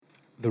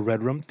The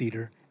Red Room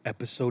Theater,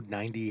 episode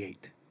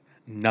 98.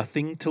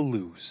 Nothing to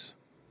Lose.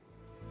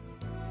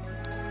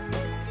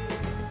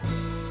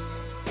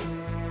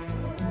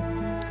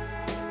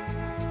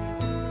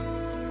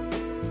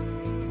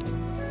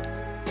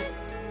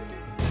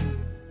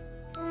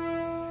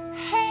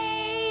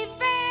 Hey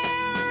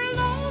there,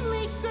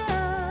 lonely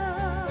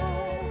girl.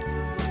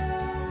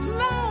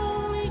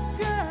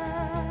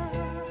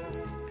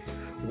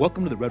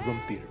 Welcome to the Red Room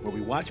Theater, where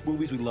we watch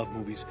movies, we love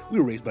movies, we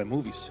were raised by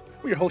movies.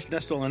 We're your host,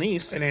 Ernesto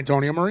Lanise. And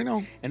Antonio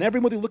Marino. And every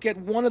month we look at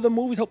one of the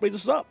movies, help raise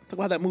us up. Talk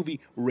about how that movie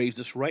raised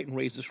us right and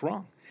raised us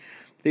wrong.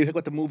 They talk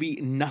about the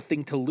movie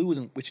Nothing to Lose,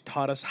 which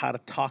taught us how to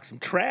talk some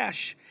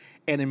trash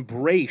and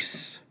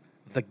embrace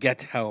the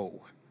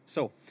ghetto.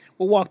 So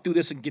we'll walk through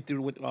this and get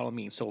through what it all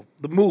means. So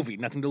the movie,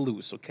 Nothing to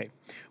Lose, okay.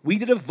 We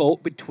did a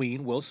vote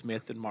between Will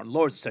Smith and Martin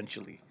Lawrence,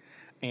 essentially.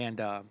 And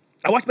I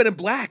watched Men in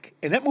Black,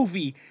 and that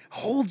movie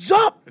holds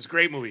up. It's a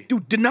great movie.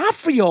 Dude,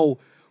 D'Onofrio,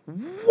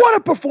 what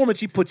a performance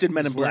he puts in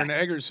Men in Black. Wearing the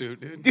Egger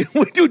suit, dude.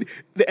 Dude,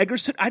 the Egger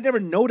suit, I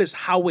never noticed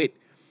how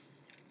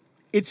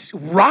it's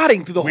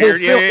rotting through the whole film.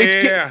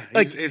 Yeah.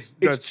 Like,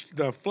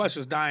 The flesh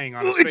is dying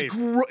on his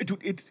face.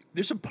 Dude,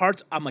 there's some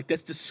parts I'm like,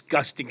 that's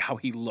disgusting how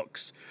he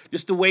looks.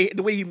 Just the way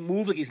he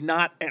moves, like he's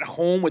not at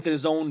home within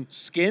his own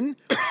skin.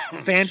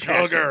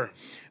 Fantastic. Sugar.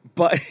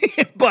 But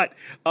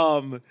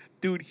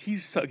dude,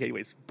 he's so, okay.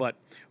 Anyways, but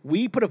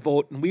we put a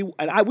vote, and we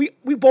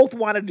both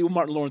wanted to do a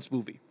Martin Lawrence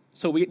movie,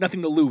 so we had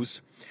Nothing to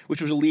Lose,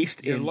 which was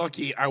released. You're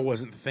lucky I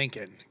wasn't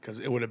thinking, because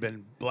it would have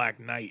been Black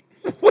Knight.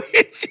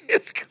 Which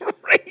is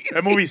crazy.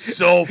 That movie's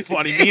so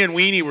funny. Me and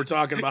Weenie were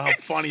talking about how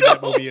funny so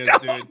that movie is,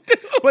 dumb, dude.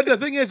 But the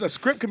thing is, a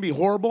script can be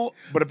horrible,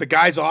 but if the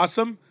guy's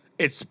awesome,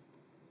 it's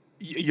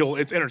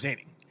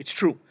entertaining. It's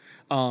true.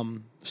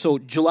 So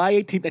July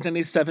 18th,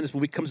 1987, this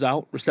movie comes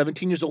out. We're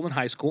 17 years old in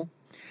high school.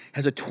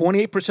 Has a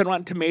 28%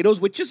 Rotten Tomatoes,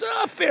 which is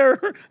a fair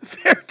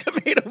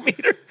tomato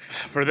meter.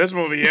 For this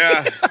movie,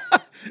 yeah.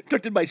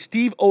 Directed by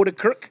Steve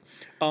Odekirk,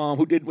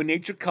 who did When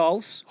Nature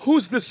Calls.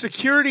 Who's the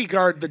security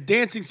guard, the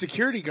dancing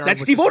security guard?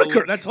 That's which Steve is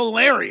Odekirk. That's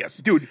hilarious.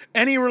 Dude.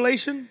 Any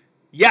relation?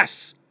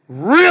 Yes.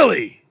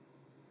 Really?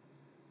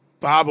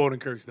 Bob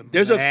Odenkirk's the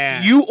There's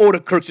man. a few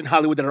Odekirks in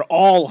Hollywood that are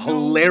all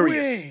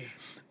hilarious. Way.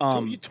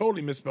 You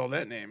totally misspelled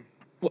that name.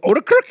 Well,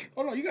 Odekirk?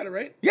 Oh, no, you got it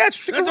right. Yeah,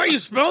 That's how you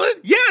spell it?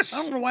 Yes.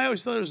 I don't know why I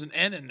always thought there was an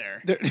N in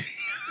there.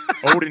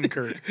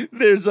 Odenkirk.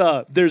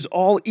 There's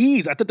all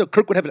E's. I thought the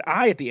Kirk would have an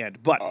I at the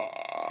end, but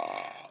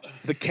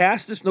the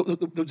cast,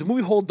 the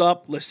movie hold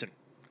up. Listen,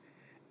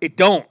 it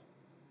don't.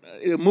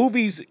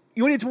 Movies,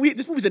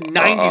 this movie's a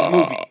 90s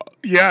movie.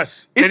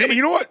 Yes. And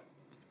you know what?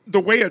 The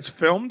way it's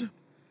filmed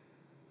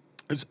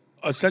is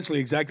essentially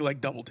exactly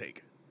like Double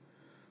Take.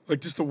 Like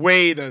just the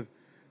way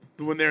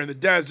when they're in the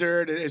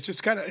desert, it's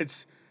just kind of,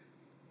 it's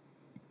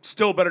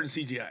still better than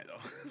CGI though.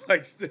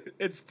 Like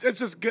it's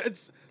just good.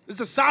 It's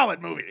a solid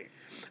movie.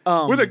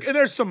 And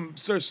there's some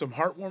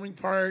heartwarming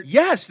parts.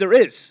 Yes, there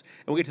is.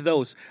 And we'll get to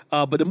those.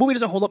 But the movie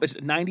doesn't hold up. It's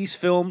a 90s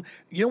film.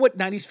 You know what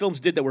 90s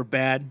films did that were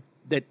bad,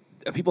 that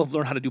people have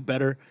learned how to do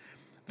better?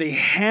 They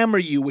hammer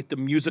you with the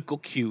musical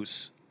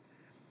cues.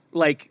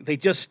 Like, they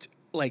just,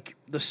 like,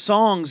 the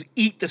songs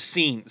eat the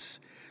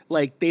scenes.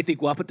 Like, they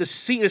think, well, I'll put this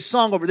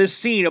song over this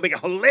scene. It'll make it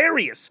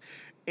hilarious.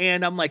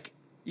 And I'm like,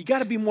 you got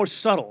to be more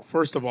subtle.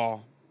 First of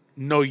all,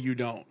 no, you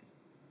don't.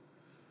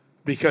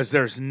 Because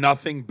there's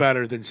nothing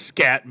better than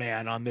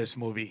Scatman on this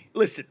movie.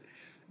 Listen.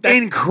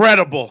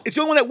 Incredible. It's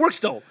the only one that works,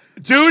 though.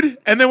 Dude,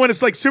 and then when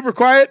it's like super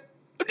quiet,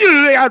 then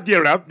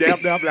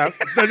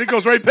it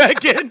goes right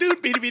back in,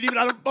 dude.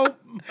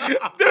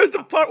 There's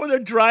the part where they're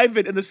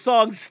driving and the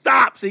song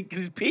stops because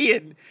he's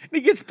peeing. And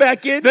he gets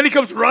back in. Then he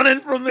comes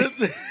running from the...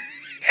 the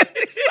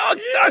song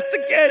starts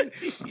again.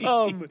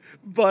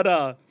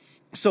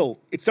 So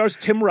it stars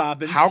Tim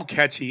Robbins. How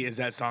catchy is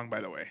that song,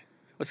 by the way?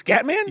 What,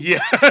 Scatman?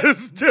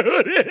 Yes, dude.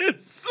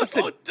 It's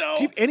so dope.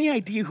 Do you have any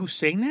idea who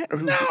sang that? Or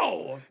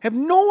No. Have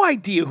no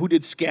idea who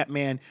did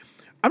Scatman.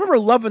 I remember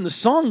loving the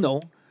song,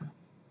 though.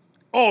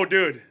 Oh,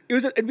 dude.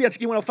 It'd be at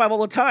Ski 105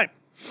 all the time.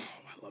 Oh,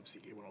 I love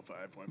CK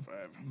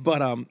 105.5.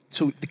 But,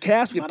 so the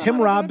cast, we have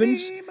Tim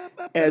Robbins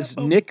as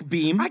Nick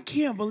Beam. I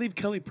can't believe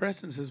Kelly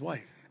Preston's his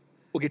wife.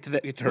 We'll get to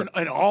that. Get to her.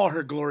 In all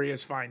her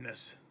glorious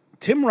fineness.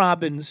 Tim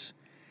Robbins,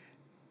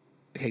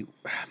 okay,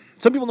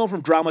 some people know him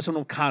from drama, some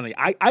know him from comedy.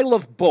 I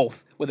love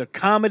both, whether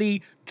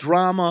comedy,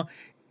 drama,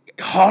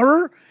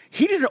 horror.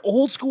 He did an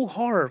old school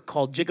horror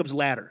called Jacob's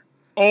Ladder.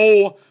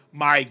 Oh,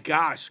 my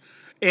gosh.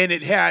 And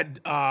it had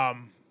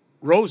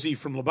Rosie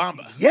from La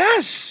Bamba.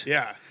 Yes.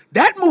 Yeah.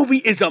 That movie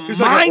is a It was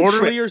mind like an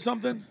trip. orderly or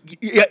something?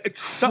 Yeah,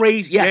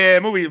 crazy. Yes. Yeah,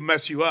 movie will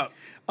mess you up.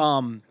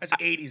 That's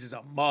 80s as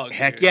a mug.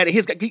 Heck dude. yeah,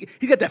 he's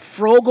got that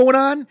fro going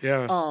on.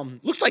 Yeah.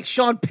 Looks like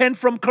Sean Penn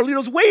from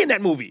Carlito's Way in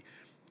that movie,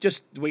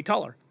 just way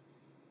taller.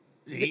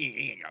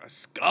 He ain't got a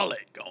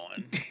skullet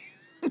going.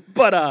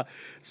 But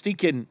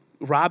Steakin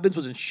Robbins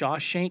was in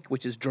Shawshank,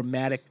 which is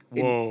dramatic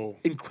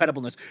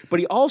incredibleness. But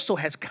he also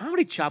has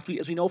comedy chops,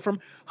 as we know from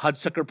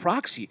Hudsucker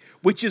Proxy,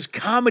 which is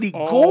comedy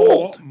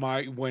gold.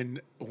 My when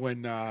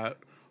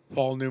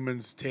Paul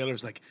Newman's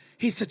Taylor's like,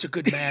 he's such a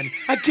good man.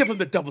 I'd give him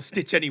the double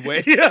stitch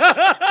anyway.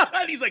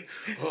 And he's like,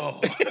 oh.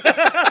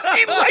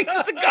 He lights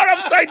the cigar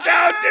upside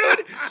down,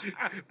 dude.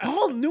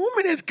 Paul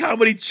Newman has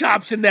comedy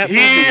chops in that He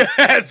movie.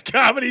 has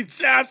comedy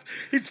chops.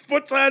 His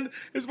foot's on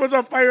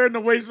fire in the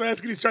waist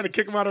mask, and he's trying to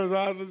kick him out of his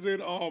office, dude.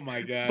 Oh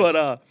my gosh.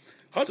 But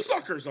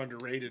Hudsucker's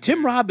underrated. Tim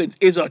dude. Robbins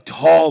is a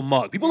tall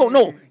mug. People don't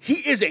know he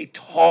is a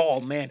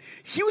tall man.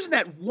 He was in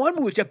that one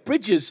movie with Jeff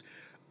Bridges,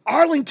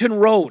 Arlington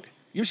Road.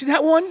 You ever see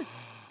that one?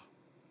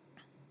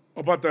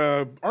 About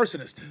the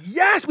arsonist.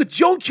 Yes, with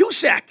Joan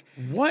Cusack.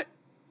 What?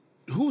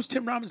 Who was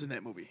Tim Robbins in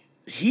that movie?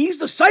 He's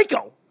the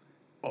psycho.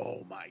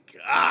 Oh my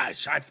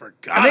gosh, I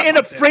forgot. And they end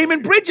up about that framing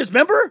movie. Bridges,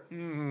 remember?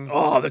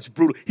 Oh, that's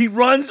brutal. He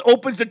runs,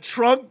 opens the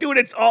trunk, dude.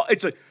 It's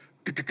like,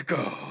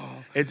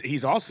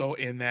 He's also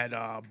in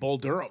that Bull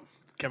Durham,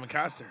 Kevin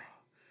Costner.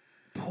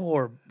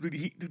 poor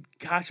dude,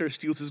 Costner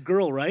steals his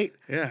girl, right?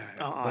 Yeah,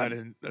 Oh,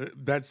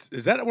 but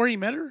is that where he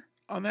met her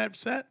on that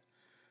set?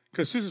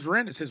 Because Susan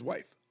Sarandon is his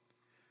wife.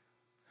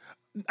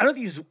 I don't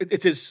think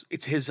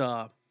it's his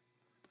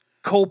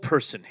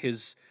co-person.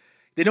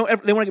 They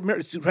want to get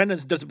married. Brandon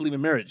doesn't believe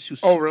in marriage.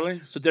 Oh,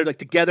 really? So they're like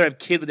together, have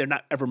kids, but they're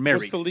not ever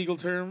married. What's the legal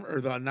term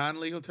or the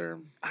non-legal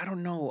term? I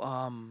don't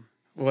know.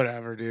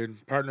 Whatever,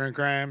 dude. Partner in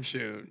crime,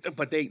 shoot.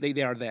 But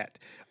they are that.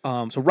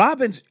 So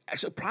Robbins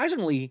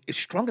surprisingly is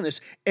strong in this,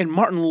 and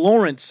Martin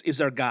Lawrence is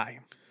our guy.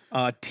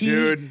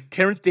 Dude.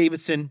 Terrence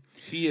Davidson.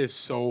 He is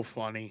so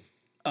funny.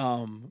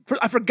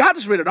 I forgot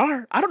this rated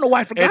R. I don't know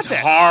why I forgot It's that.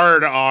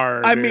 hard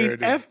R. I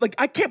dude. mean,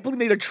 I can't believe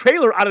they made a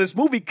trailer out of this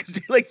movie because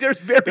like there's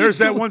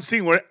that one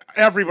scene where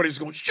everybody's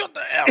going, "Shut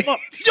the F up!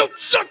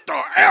 Shut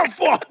the F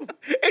up!"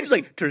 And it's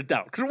like, turn it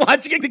down. Because we're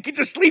watching it, the kids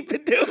are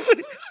sleeping,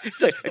 dude. It's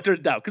like, turn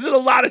it down. Because there's a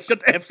lot of shut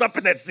the F's up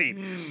in that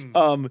scene.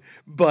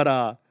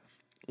 But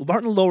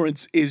Martin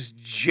Lawrence is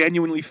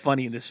genuinely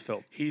funny in this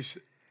film.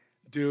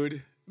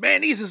 Dude,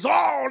 man, he's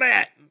all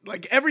that.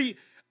 Like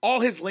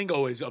all his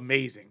lingo is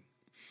amazing.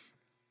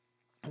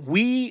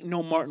 We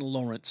know Martin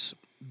Lawrence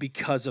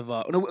because of,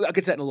 no, I'll get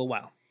to that in a little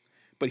while.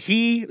 But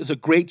he does a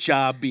great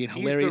job being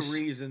hilarious. He's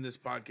the reason this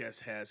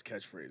podcast has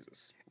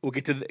catchphrases. We'll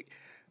get to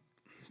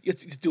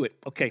let's do it.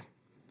 Okay.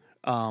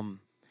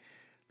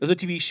 There's a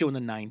TV show in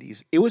the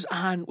 90s. It was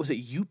on, was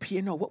it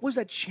UPN? No, what was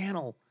that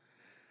channel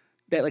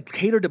that like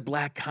catered to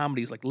black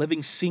comedies, like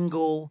Living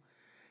Single,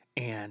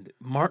 and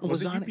Martin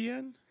was on it.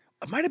 UPN?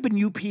 It might have been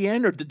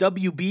UPN or the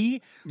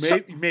WB.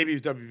 Maybe it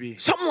was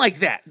WB. Something like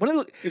that.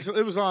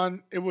 It was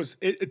on.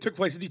 It took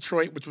place in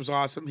Detroit, which was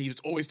awesome. He was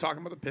always talking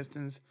about the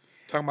Pistons,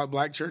 talking about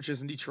black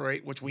churches in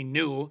Detroit, which we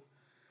knew.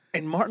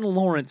 And Martin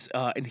Lawrence,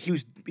 and he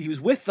was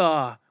with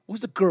what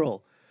was the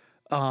girl,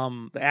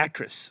 the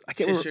actress? I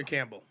can't remember. Tisha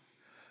Campbell.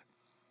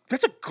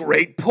 That's a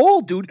great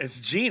pull, dude.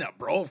 It's Gina,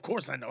 bro. Of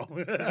course I know.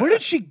 Where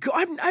did she go?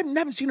 I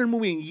haven't seen her in a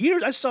movie in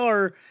years. I saw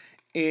her.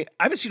 I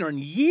haven't seen her in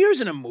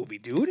years in a movie,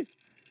 dude.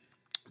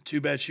 Too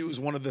bad she was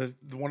one of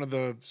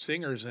the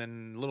singers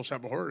in Little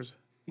Shop of Horrors.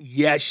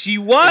 Yeah, she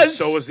was. And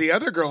so was the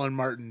other girl in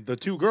Martin. The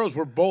two girls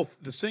were both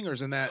the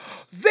singers in that.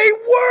 They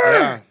were.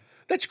 Yeah.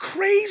 That's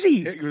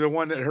crazy. The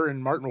one that her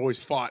and Martin always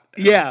fought.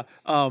 Yeah,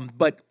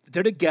 but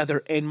they're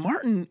together, and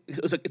Martin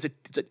it's a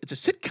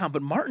sitcom,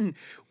 but Martin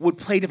would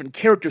play different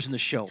characters in the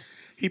show.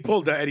 He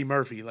pulled Eddie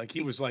Murphy. Like, he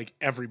was like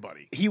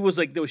everybody. He was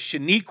like, there was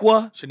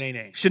Shaniqua.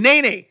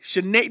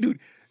 Shanae. Dude.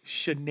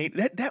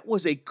 Shanae. That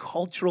was a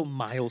cultural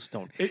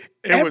milestone.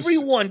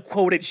 Everyone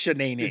quoted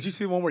Shanae. Did you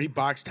see the one where he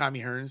boxed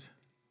Tommy Hearns?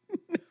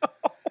 No.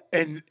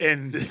 And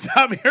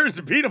Tommy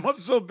Hearns beat him up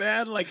so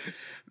bad. Like,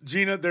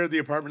 Gina, they're at the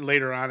apartment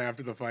later on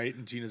after the fight,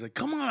 and Gina's like,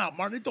 "Come on out,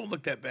 Martin. It don't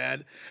look that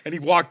bad." And he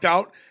walked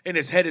out, and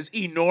his head is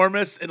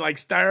enormous and like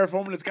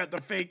styrofoam, and it's got the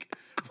fake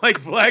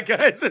like black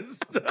eyes and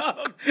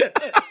stuff.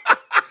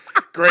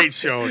 Great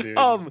show, dude.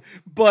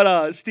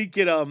 But Steve,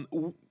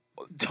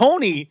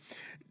 Tony.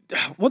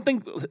 One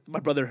thing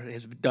my brother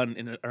has done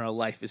in our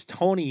life is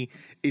Tony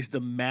is the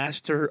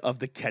master of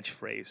the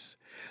catchphrase.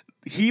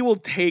 He will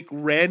take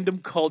random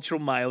cultural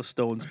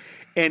milestones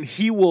and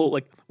he will,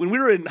 like, when we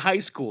were in high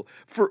school,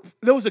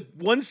 there was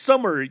one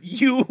summer,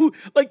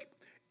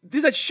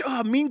 there's that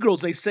show, Mean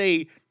Girls, they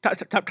say,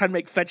 top trying to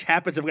make fetch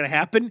happen, it's never going to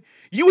happen.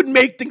 You would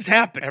make things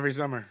happen. Every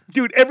summer.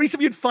 Dude, every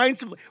summer you'd find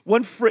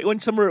one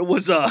summer it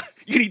was,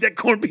 you need that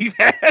corned beef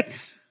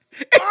ass.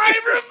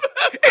 I remember.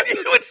 And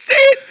you would say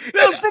it.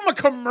 That was from a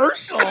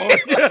commercial. And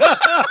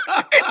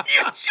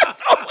you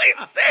just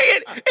always say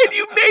it, and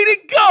you made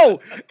it go.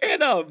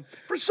 And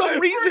for some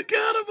reason, I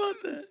forgot about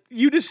that.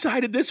 You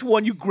decided this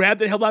one, you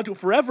grabbed it, held on to it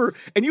forever,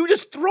 and you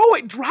just throw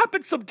it, drop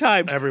it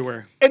sometimes.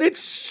 Everywhere. And it's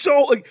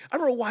so, like, I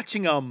remember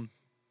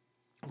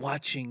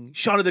watching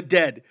Shaun of the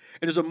Dead,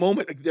 and there's a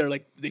moment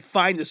they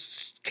find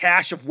this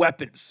cache of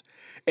weapons,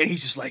 and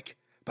he's just like,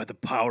 by the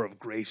power of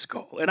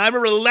Grayskull. And I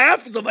remember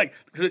laughing. So I'm like,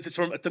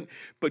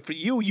 but for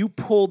you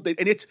pulled it.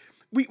 And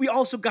we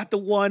also got the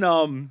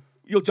one,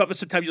 you'll drop it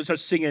sometimes, you'll start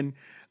singing,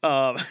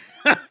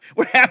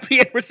 we're happy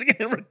and we're singing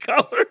and we're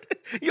colored.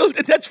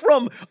 That's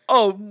from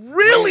a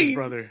really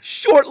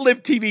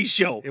short-lived TV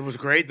show. It was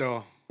great,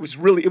 though. was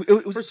really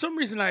it was For some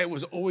reason, I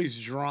was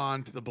always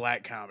drawn to the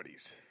black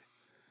comedies.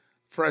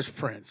 Fresh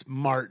Prince,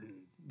 Martin,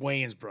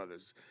 Wayans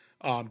Brothers,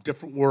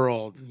 Different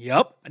World.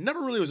 Yep. I never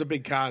really was a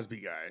big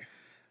Cosby guy.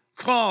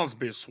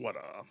 Cosby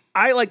sweater.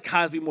 I like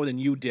Cosby more than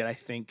you did, I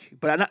think,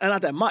 but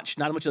not that much.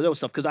 Not much of those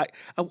stuff because I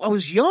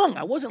was young.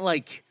 I wasn't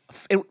like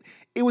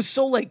it was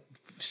so like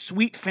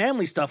sweet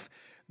family stuff.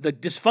 The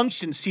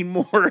dysfunction seemed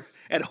more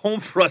at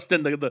home for us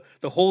than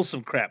the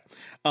wholesome crap.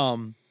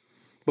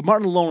 But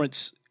Martin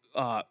Lawrence,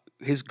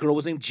 his girl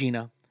was named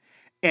Gina,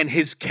 and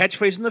his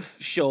catchphrase in the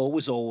show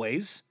was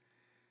always,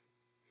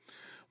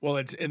 Well,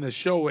 it's in the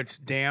show. It's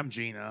damn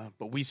Gina,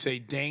 but we say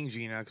dang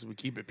Gina because we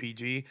keep it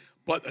PG.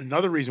 But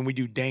another reason we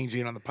do dang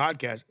Gina on the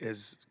podcast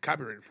is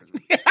copyright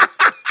infringement.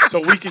 So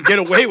we can get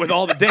away with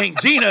all the dang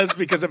Ginas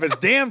because if it's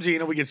damn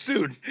Gina, we get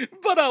sued.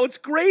 but what's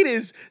great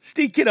is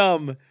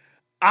Steakin',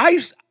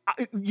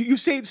 you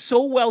say it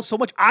so well, so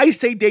much. I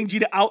say dang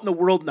Gina out in the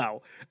world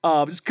now,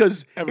 just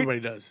because Everybody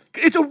does.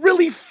 it's a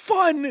really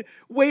fun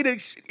way to.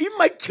 Even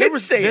my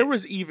kids say There it.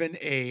 was even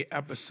a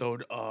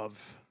episode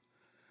of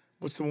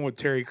what's the one with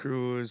Terry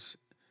Crews,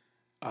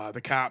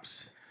 the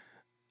cops,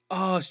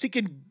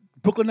 Steakin'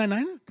 Brooklyn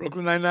Nine-Nine.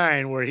 Brooklyn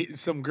Nine-Nine, where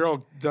some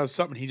girl does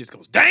something, he just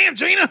goes, "Damn,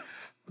 Gina!"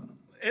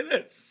 And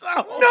it's so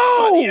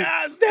No, funny.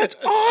 Yes, that's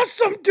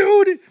awesome,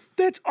 dude.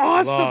 That's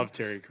awesome. Love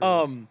Terry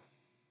Crews.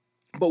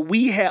 But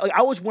we had,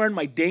 I was wearing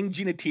my Dang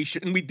Gina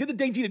t-shirt, and we did the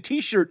Dang Gina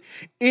t-shirt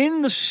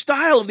in the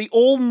style of the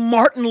old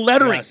Martin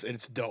lettering. Yes, and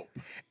it's dope.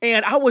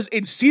 And I was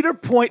in Cedar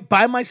Point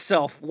by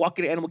myself,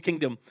 walking to Animal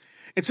Kingdom,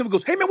 and someone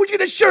goes, "Hey man, where'd you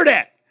get this shirt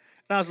at?"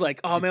 And I was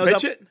like, "Oh man, I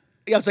was pitch up." it?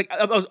 Yeah, I was like,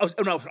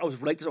 I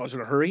was late, so I was in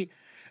a hurry.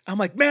 I'm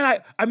like, "Man,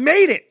 I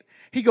made it."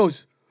 He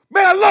goes,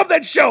 "Man, I love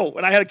that show,"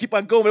 and I had to keep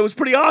on going. It was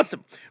pretty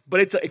awesome. But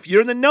it's if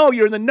you're in the know,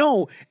 you're in the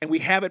know, and we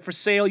have it for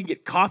sale. You can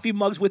get coffee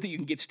mugs with it. You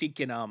can get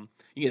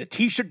you get a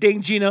T-shirt,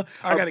 Dang Gina.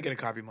 I gotta get a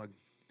coffee mug.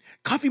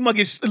 Coffee mug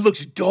it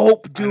looks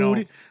dope, I know.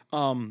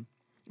 dude.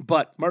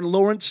 But Martin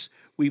Lawrence,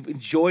 we've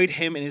enjoyed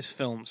him in his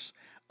films.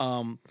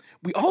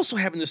 We also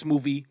have in this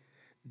movie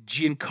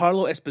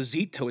Giancarlo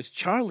Esposito as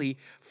Charlie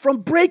from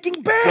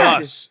Breaking Bad.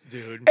 Gus,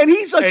 dude. And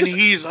he's like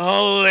he's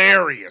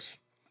hilarious.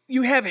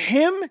 you have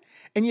him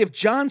and you have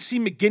John C.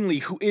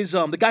 McGinley, who is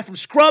the guy from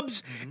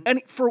Scrubs.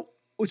 And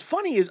what's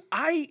funny is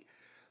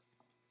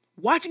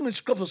watching him in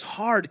Scrubs was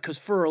hard because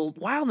for a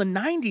while in the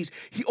 90s,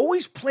 he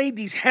always played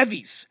these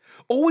heavies,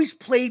 always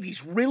played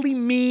these really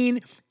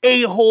mean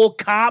a-hole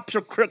cops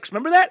or crooks.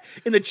 Remember that?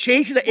 In the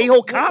chase, he's an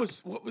a-hole cop.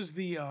 What was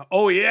the,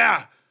 oh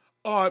yeah,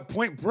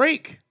 Point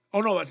Break. Oh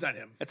no, that's not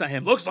him. That's not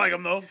him. Looks like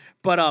him though.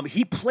 But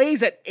he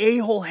plays that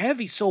a-hole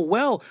heavy so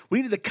well. We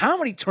needed the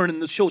comedy turn in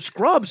the show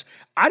Scrubs.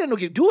 I didn't know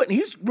he could do it, and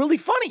he's really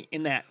funny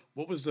in that.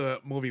 What was the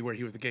movie where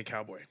he was the gay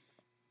cowboy?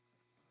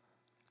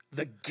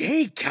 The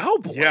gay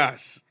cowboy?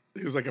 Yes.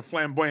 He was like a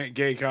flamboyant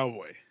gay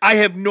cowboy. I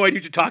have no idea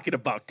what you're talking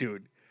about,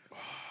 dude.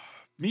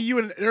 Me, you,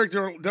 and Eric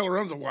De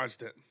Lorenzo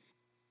watched it.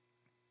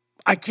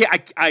 I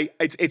can't.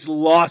 It's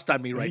lost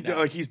on me right now.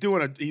 Like he's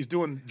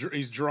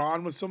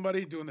drawn with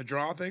somebody doing the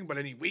draw thing, but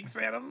then he winks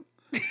at him.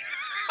 You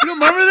don't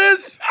remember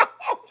this?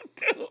 Oh,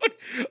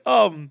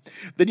 dude.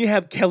 Then you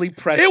have Kelly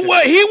Preston. He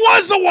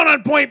was the one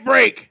on Point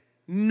Break.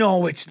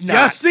 No, it's not.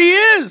 Yes, he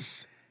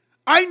is.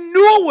 I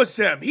knew it was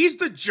him. He's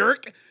the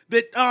jerk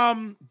that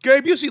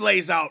Gary Busey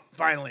lays out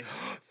finally.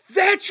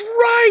 That's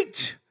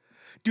right.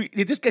 Dude,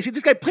 this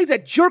guy played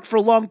that jerk for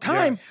a long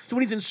time. Yes. So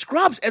when he's in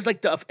Scrubs as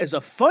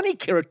a funny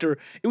character,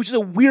 it was just a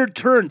weird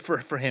turn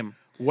for him.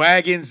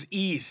 Wagons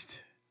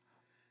East.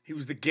 He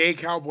was the gay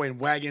cowboy in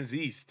Wagons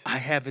East. I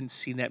haven't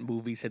seen that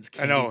movie since I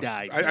Candy know.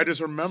 died. I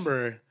just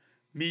remember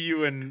me,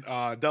 you, and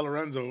De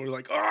Lorenzo were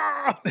like,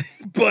 ah.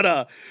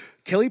 But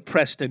Kelly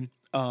Preston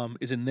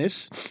is in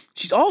this.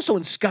 She's also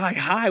in Sky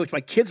High, which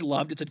my kids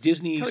loved. It's a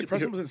Disney. Kelly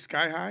Preston was in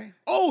Sky High?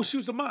 Oh, she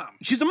was the mom.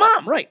 She's the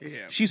mom, right?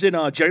 Yeah. She's in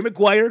Jerry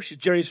Maguire. She's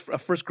Jerry's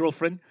first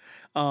girlfriend.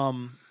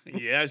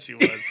 Yeah, she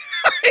was.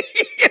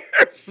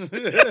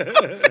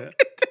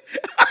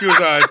 She was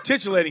a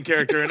titillating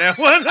character in that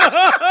one.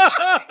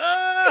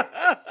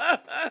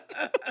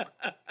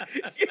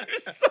 You're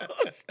so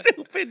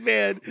stupid,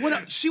 man.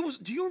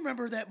 Do you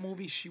remember that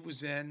movie she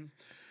was in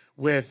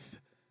with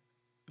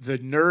the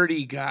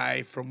nerdy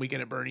guy from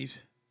Weekend at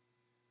Bernie's?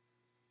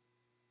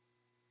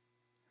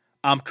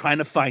 I'm trying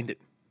to find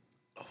it.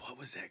 Oh, what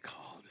was that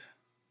called?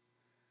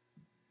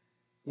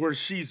 Where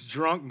she's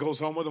drunk and goes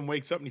home with him,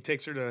 wakes up, and he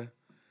takes her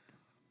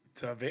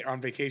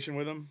on vacation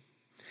with him.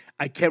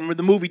 I can't remember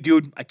the movie,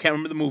 dude. I can't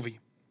remember the movie.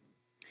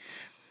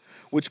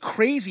 What's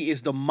crazy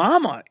is the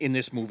mama in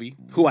this movie,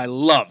 who I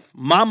love.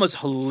 Mama's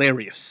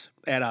hilarious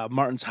at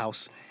Martin's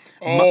house.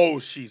 Oh,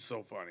 she's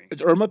so funny.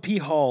 It's Irma P.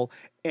 Hall,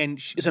 and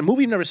it's a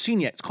movie you've never seen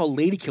yet. It's called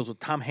Lady Kills with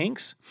Tom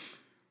Hanks.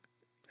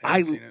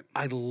 Haven't seen it.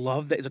 I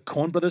love that. It's a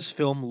Coen Brothers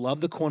film.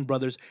 Love the Coen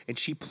Brothers, and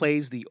she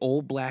plays the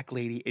old black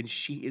lady, and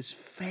she is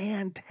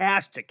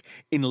fantastic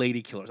in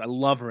Lady Killers. I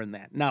love her in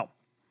that. Now,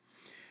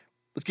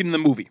 let's get into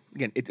the movie.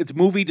 Again, it's a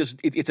movie. It's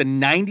a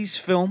 '90s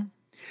film.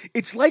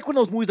 It's like one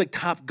of those movies like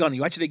Top Gun.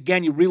 You watch it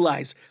again, you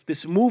realize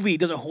this movie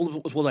doesn't hold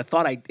up as well as I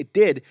thought it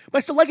did, but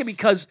I still like it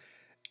because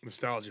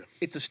Nostalgia.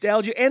 it's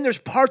nostalgia, and there's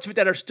parts of it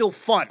that are still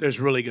fun. There's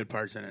really good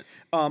parts in it.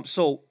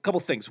 So, a couple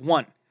things.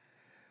 One,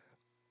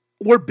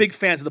 we're big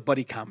fans of the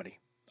buddy comedy,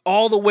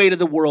 all the way to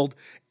the world.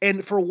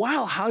 And for a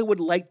while, Hollywood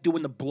liked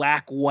doing the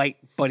black-white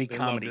buddy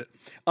comedy.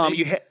 Loved it.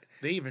 You had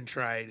They even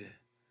tried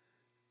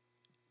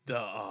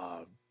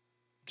the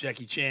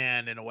Jackie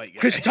Chan and a white guy.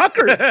 Chris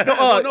Tucker.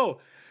 No.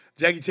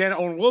 Jackie Chan,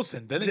 Owen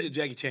Wilson. Then they did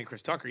Jackie Chan,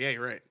 Chris Tucker. Yeah,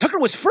 you're right. Tucker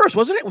was first,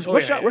 wasn't it?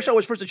 Rush yeah. Hour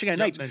was first in Shanghai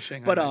Nights. then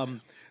Shanghai But Nights.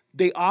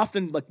 they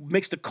often like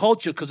mix the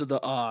culture because of the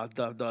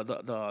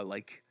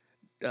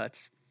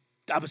it's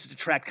opposite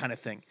attract kind of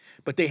thing.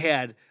 But they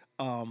had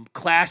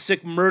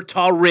classic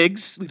Murtaugh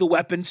Riggs Lethal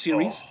Weapon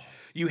series.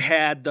 You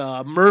had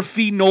the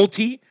Murphy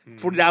Nolte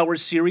 40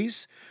 Hours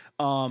series.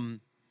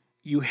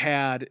 You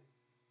had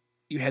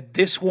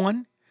this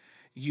one.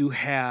 You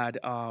had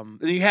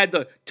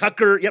the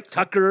Tucker. Yep,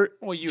 Tucker.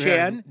 Well, you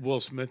Chan. had Will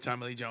Smith,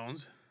 Tommy Lee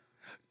Jones.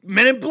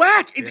 Men in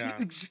Black. Yeah.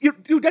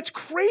 Dude, that's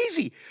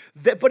crazy.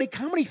 That buddy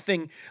comedy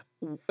thing.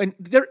 And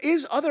there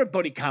is other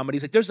buddy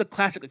comedies. Like there's a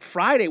classic like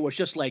Friday where it's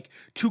just like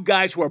two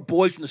guys who are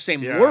boys from the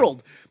same Yeah.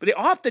 world. But they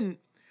often,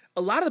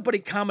 a lot of the buddy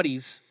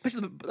comedies,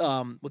 especially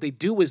what they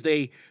do is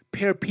they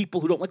pair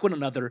people who don't like one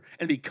another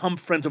and become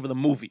friends over the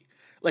movie.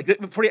 Like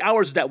 40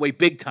 Hours is that way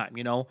big time,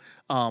 you know?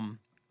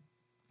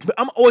 But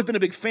I'm always been a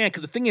big fan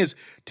because the thing is,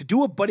 to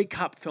do a buddy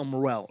cop film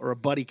well or a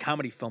buddy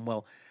comedy film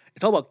well,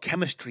 it's all about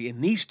chemistry,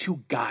 and these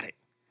two got it.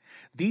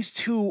 These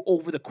two,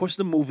 over the course of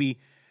the movie,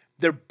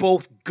 they're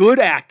both good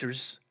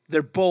actors.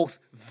 They're both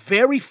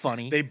very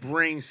funny. They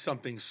bring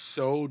something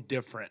so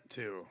different,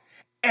 too.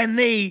 And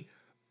they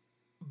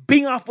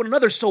bing off one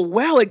another so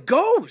well, it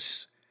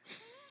goes.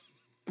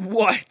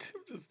 What?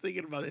 I'm just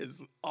thinking about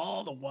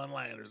all the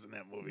one-liners in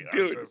that movie.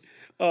 Dude,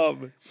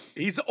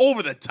 He's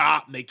over the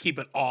top, and they keep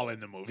it all in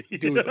the movie.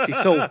 dude, okay,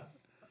 so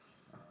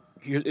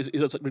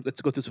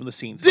let's go through some of the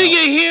scenes. Do you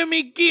hear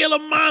me, Gila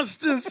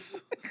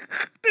Monsters?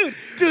 Dude,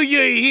 do you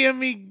hear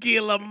me,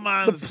 Gila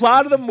Monsters? The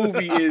plot of the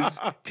movie is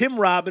Tim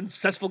Robbins,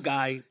 successful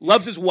guy,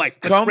 loves his wife,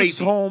 comes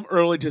crazy, home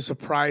early to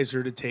surprise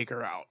her to take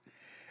her out.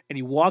 and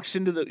he walks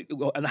into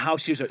the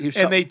house. Here's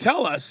And they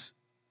tell us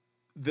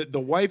that the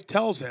wife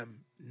tells him,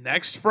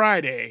 next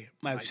Friday,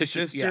 my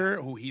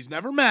sister, who he's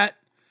never met,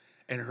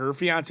 and her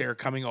fiance are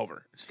coming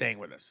over, staying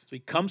with us. So he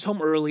comes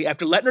home early.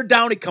 After letting her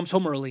down, he comes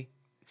home early.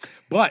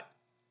 But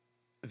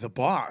the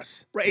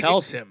boss Right,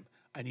 tells him,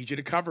 I need you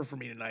to cover for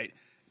me tonight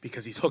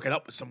because he's hooking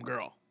up with some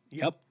girl.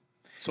 Yep.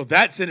 So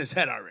that's in his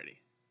head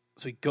already.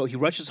 So he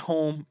rushes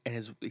home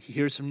and he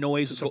hears some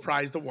noise. To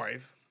surprise the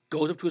wife.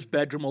 Goes up to his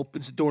bedroom,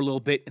 opens the door a little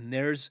bit, and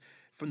there's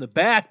from the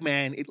back,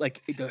 man,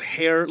 the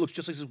hair looks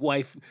just like his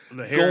wife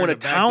The hair going and to the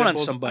back town on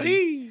dimples.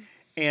 somebody.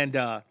 And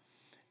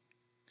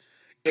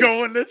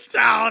Going to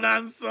town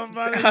on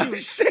somebody. I'm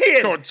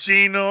saying,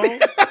 Cochino.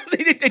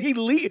 and he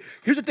leave.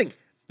 Here's the thing.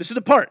 This is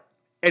the part,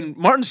 and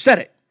Martin said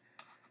it.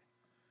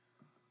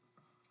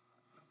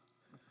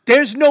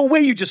 There's no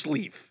way you just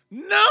leave.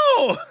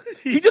 No.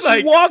 He just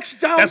walks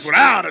down. That's what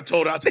I would have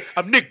told her.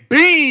 I'm Nick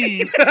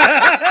Bean.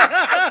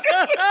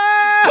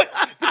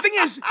 The thing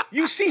is,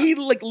 you see, he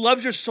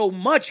loves her so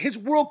much, his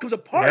world comes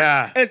apart.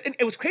 Yeah. And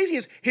it was crazy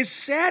is his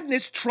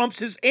sadness trumps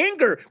his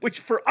anger, which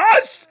for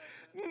us,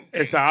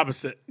 It's the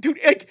opposite. dude,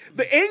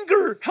 the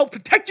anger helped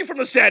protect you from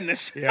the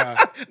sadness.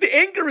 Yeah. The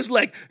anger is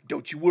like,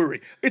 don't you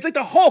worry. It's like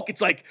the Hulk.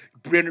 It's like,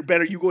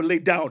 better you go lay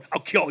down.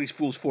 I'll kill all these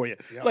fools for you.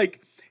 Yep.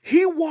 Like,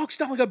 he walks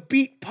down like a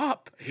beat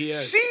pup. He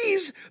is.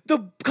 Sees the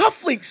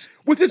cufflinks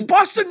with his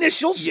boss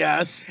initials.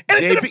 Yes. And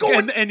instead of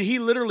going... and he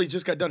literally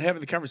just got done having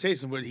the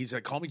conversation where he's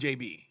like, call me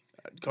JB.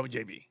 Call me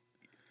JB.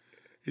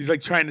 He's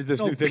like trying to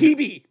this new thing.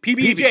 PB.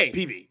 PB&J.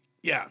 PB.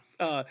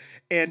 Yeah.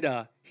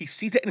 And he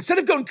sees it. And instead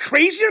of going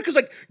crazier, because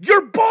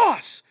your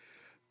boss.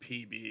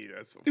 PB.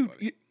 That's so Dude,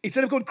 funny.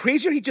 instead of going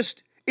crazier, he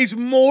just is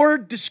more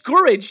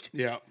discouraged.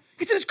 Yeah.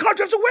 Gets in his car,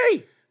 drives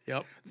away.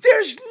 Yep.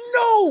 There's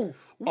no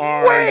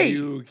Are way.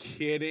 you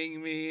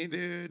kidding me,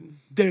 dude?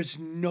 There's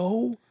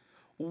no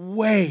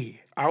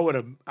way. I would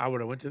have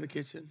went to the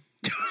kitchen,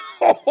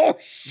 Oh,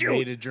 shoot.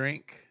 made a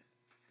drink.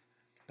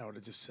 I would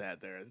have just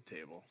sat there at the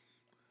table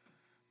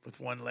with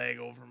one leg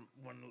over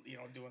one,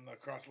 doing the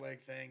cross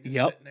leg thing, just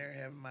Yep. sitting there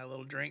having my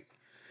little drink.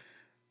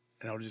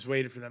 And I would just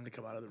waited for them to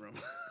come out of the room.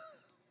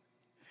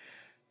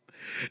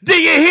 Do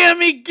you hear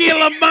me,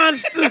 Gila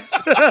Monsters?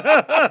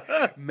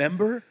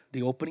 Remember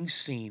the opening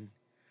scene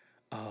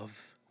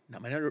of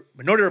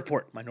Minority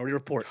Report.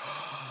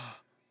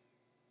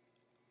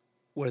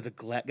 Where the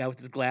guy with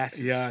the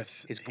glasses,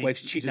 Yes. his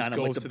wife's cheating on him.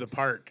 Goes with to the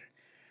park.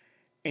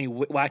 and he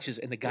watches,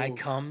 and the guy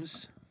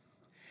comes,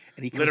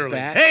 and he comes Literally.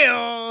 back. Hey,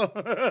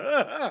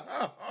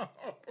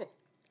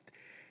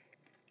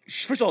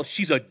 First of all,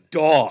 she's a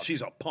dog.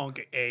 she's a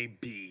punk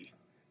AB.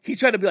 He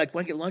tried to be like,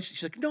 "Want to get lunch?"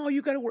 She's like, "No,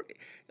 you got to work."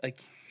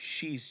 Like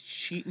she's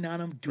cheating on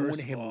him, doing First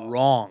of him all,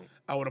 wrong.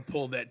 I would have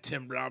pulled that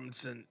Tim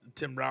Robbins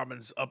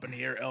up in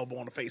the air, elbow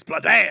on the face. Blah,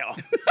 damn.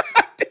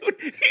 Dude,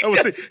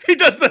 He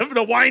does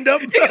the wind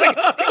up. He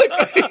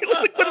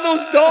looks like one of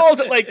those dolls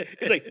that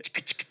it's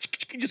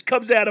like he just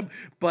comes at him.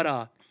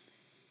 But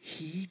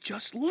he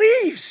just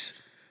leaves.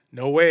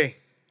 No way.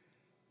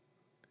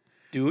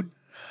 Dude,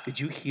 did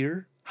you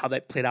hear how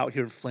that played out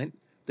here in Flint?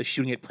 The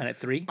shooting at Planet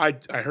 3? I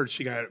heard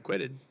she got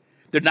acquitted.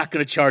 They're not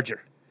going to charge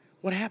her.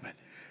 What happened?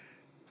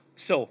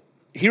 So,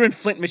 here in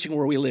Flint, Michigan,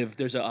 where we live,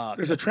 there's a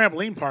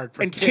trampoline park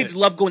for kids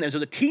love going there.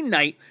 There's a teen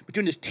night. But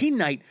during this teen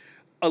night,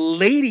 a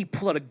lady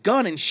pulled out a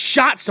gun and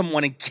shot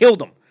someone and killed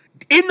them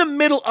in the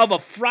middle of a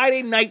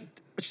Saturday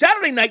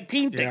night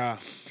teen thing. Yeah.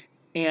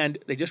 And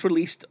they just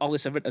released all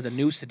this of the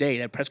news today,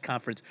 that press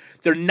conference.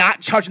 They're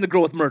not charging the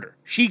girl with murder.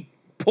 She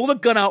pulled a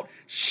gun out,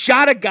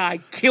 shot a guy,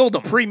 killed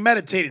him.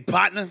 Premeditated,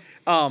 partner.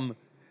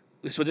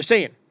 That's what they're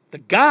saying. The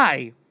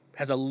guy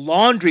has a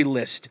laundry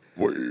list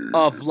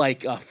of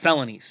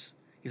felonies.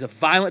 He's a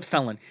violent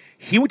felon.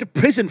 He went to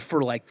prison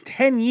for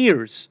 10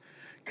 years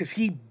because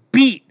he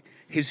beat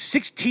his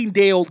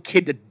 16-day-old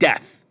kid to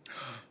death.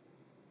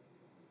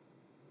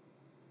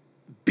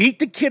 Beat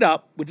the kid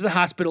up, went to the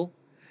hospital.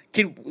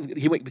 He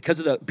went because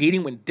of the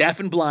beating, went deaf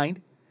and blind,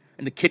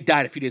 and the kid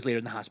died a few days later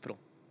in the hospital.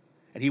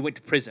 And he went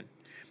to prison.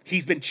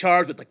 He's been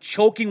charged with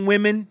choking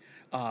women,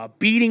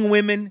 beating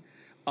women.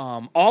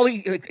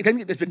 I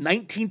think there's been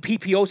 19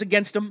 PPOs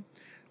against him.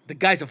 The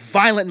guy's a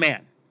violent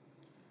man.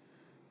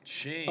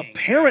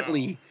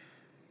 Apparently,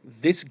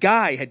 this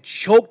guy had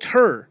choked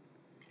her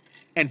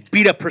and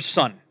beat up her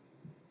son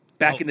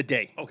back in the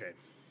day. Okay.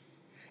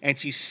 And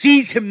she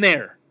sees him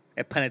there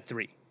at Planet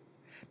 3.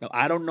 Now,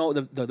 I don't know.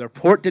 The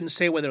report didn't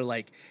say whether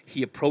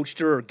he approached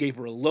her or gave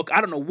her a look. I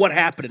don't know what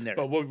happened in there.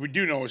 But what we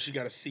do know is she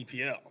got a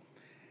CPL.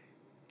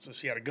 So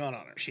she had a gun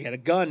on her. She had a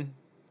gun,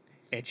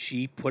 and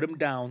she put him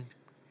down,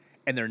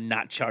 and they're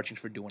not charging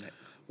for doing it.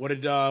 What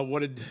did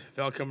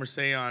Valcomer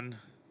say on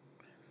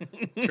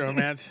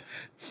Romance?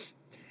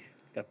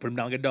 Got to put him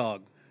down like a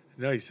dog.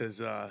 No, he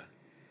says...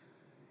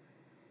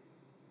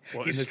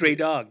 he's a stray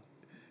dog.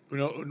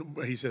 No,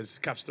 he says,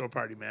 cops throw a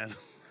party, man.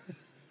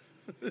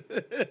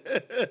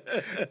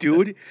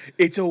 Dude,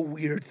 it's a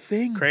weird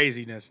thing.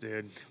 Craziness,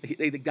 dude.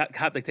 They got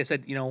caught. They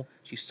said,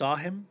 she saw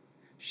him,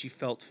 she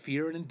felt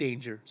fear and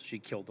danger, so she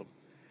killed him.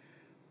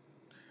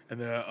 And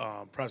the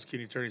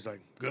prosecuting attorney's like,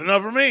 good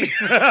enough for me.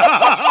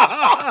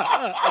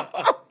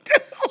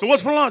 So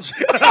what's for lunch?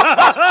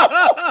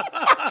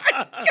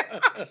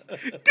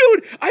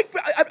 Dude,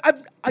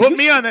 Put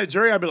me on that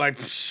jury. I'd be like,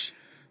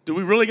 do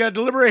we really got to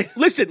deliberate?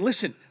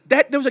 Listen.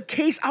 There was a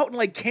case out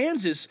in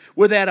Kansas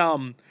where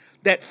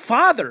that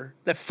farmer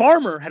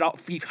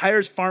he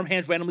hires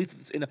farmhands randomly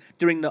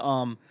during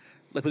the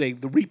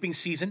the reaping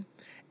season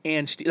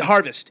and the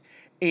harvest,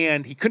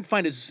 and he couldn't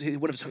find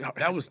one of his.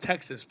 That was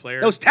Texas, player.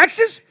 That was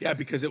Texas? Yeah,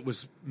 because it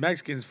was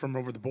Mexicans from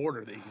over the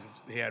border that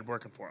he had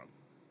working for him.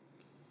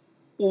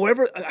 Well,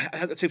 wherever I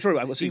had the same story.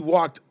 He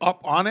walked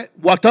up on it.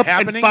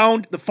 And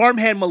found the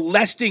farmhand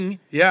molesting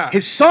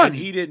his son. And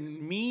he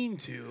didn't mean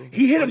to.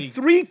 He hit him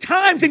 3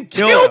 times and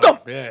killed him.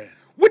 Yeah.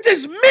 With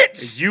his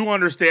mitts. You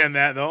understand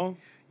that, though?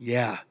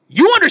 Yeah.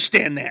 You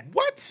understand that.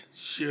 What?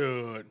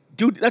 Should.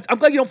 Dude, I'm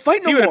glad you don't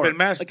fight no more. He would have been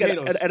mashed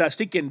potatoes. At a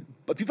stinking...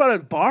 If you found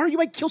at a bar, you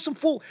might kill some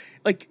fool.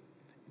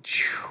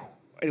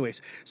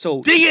 Anyways,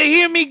 so... Do you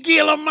hear me,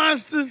 Gila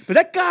Monsters? But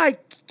that guy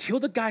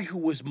killed a guy who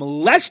was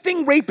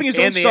molesting, raping his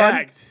own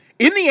son.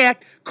 In the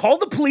act, called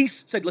the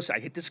police, said, listen, I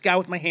hit this guy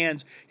with my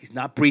hands. He's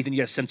not breathing. You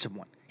got to send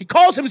someone. He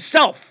calls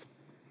himself.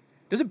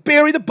 Doesn't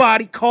bury the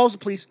body, calls the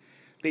police.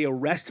 They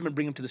arrest him and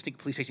bring him to the sneaky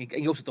police station.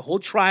 He goes through the whole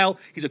trial.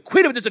 He's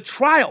acquitted, but there's a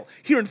trial.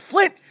 Here in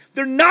Flint,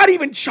 they're not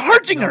even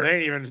charging her. They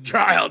ain't even a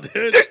trial,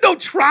 dude. There's no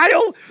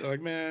trial. They're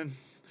like, man,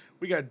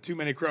 we got too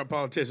many corrupt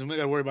politicians. We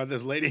got to worry about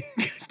this lady.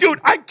 Dude,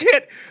 I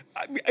can't.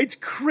 It's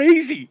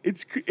crazy.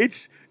 It's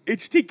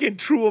stinking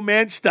True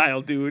Man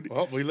style, dude.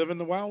 Well, we live in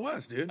the Wild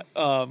West, dude.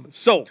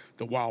 So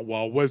the Wild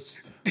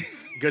West.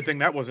 Good thing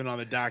that wasn't on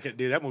the docket,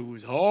 dude. That movie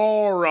was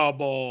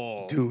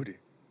horrible, dude.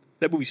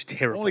 That movie's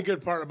terrible. The only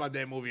good part about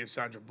that movie is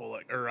Sandra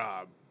Bullock or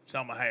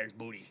Salma Hayek's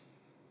booty.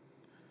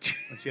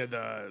 And she had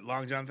the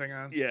Long John thing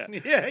on. Yeah,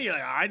 yeah. You're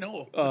like, I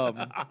know.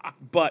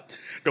 But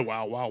the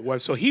Wild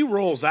West. So he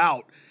rolls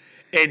out,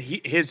 and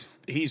he's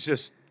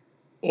just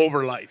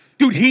over life,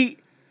 dude. He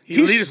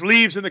just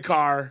leaves in the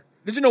car.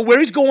 Doesn't know where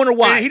he's going or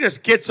why. And he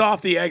just gets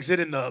off the exit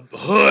in the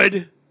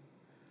hood.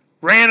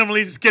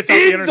 Randomly just gets off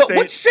the interstate.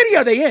 What city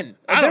are they in?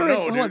 I don't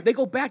know, dude. They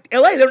go back to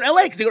L.A. They're in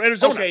L.A. because they go to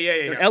Arizona. Okay,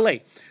 yeah. They're in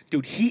L.A.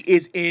 Dude, he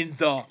is in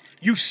the...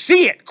 You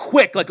see it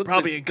quick.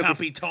 Probably in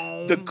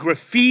Capitone. The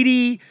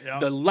graffiti,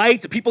 the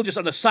lights, the people just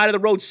on the side of the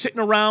road sitting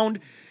around.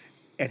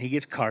 And he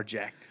gets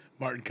carjacked.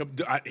 Martin,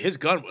 his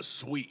gun was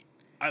sweet.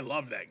 I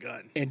love that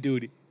gun. And,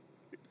 dude,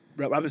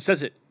 Robin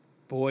says it.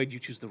 Boy, you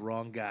choose the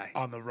wrong guy.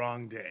 On the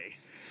wrong day.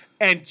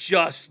 And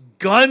just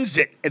guns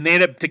it. And they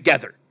end up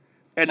together.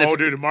 And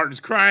dude, and Martin's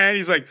crying.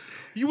 He's like,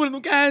 you one of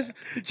them guys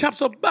that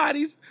chops up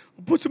bodies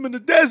and puts them in the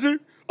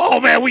desert? Oh,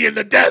 man, we in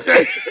the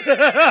desert.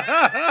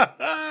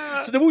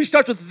 So the movie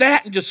starts with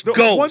that and just The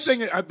goes. one thing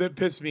that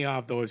pissed me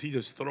off, though, is he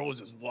just throws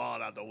his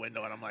wallet out the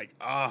window, and I'm like,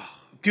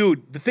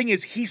 Dude, the thing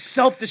is, he's he's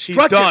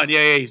self-destructive. done.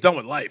 Yeah, he's done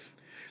with life.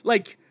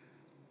 Like,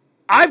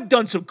 I've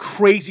done some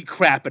crazy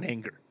crap in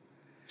anger.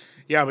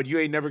 Yeah, but you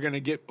ain't never going to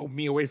get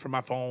me away from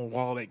my phone,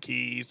 wallet,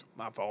 keys,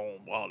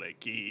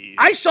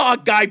 I saw a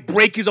guy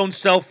break his own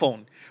cell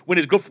phone when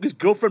his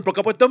girlfriend broke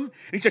up with him, and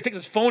he started taking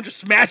his phone, just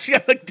smashing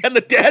it on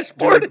the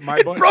dashboard, Dude,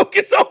 and broke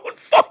his own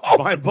phone.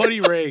 My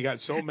buddy Ray got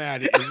so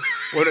mad.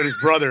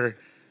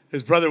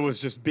 His brother was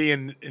just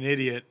being an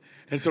idiot.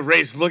 And so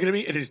Ray's looking at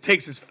me and just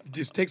takes his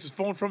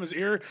phone from his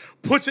ear,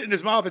 puts it in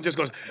his mouth, and just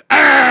goes,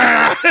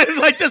 "Arr!" and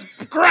like just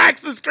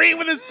cracks the screen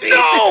with his teeth.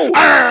 No!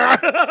 Arr!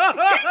 He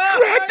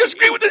cracked the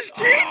screen with his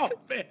teeth. Oh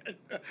man.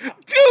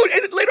 Dude,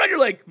 and then later on you're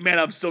like, man,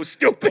 I'm so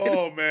stupid.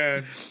 Oh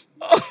man.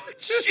 Oh,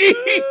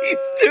 jeez,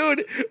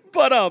 dude.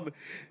 But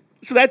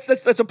so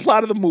that's a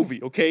plot of the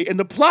movie, okay? And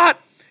the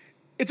plot,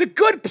 it's a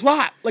good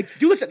plot. Like,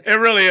 dude, listen, It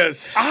really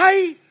is.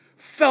 I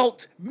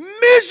felt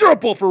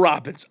miserable for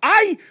Robbins.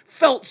 I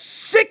felt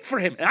sick for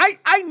him. And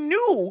I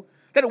knew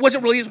that it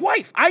wasn't really his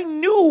wife. I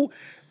knew,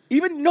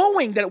 even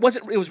knowing that it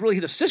was really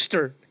the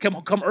sister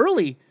come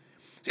early,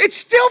 it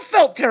still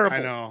felt terrible.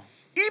 I know.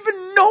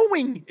 Even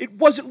knowing it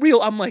wasn't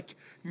real, I'm like,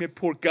 man,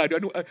 poor guy. I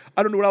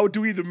don't know what I would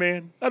do either,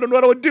 man. I don't know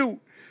what I would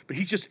do. But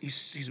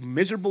he's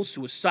miserable,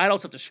 suicidal,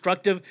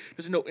 self-destructive,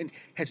 doesn't know, and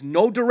has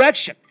no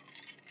direction.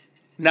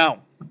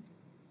 Now,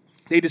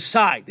 they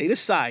decide,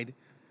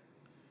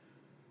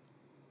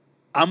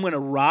 I'm going to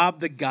rob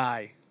the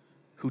guy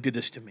who did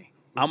this to me.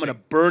 I'm going to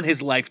burn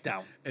his life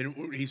down.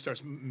 And he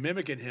starts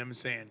mimicking him,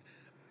 saying,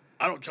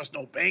 "I don't trust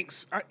no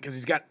banks," because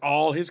he's got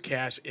all his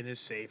cash in his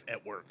safe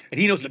at work, And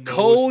he knows the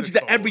codes, he's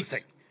got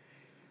everything.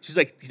 She's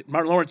like,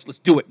 Martin Lawrence, let's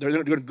do it. They're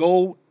going to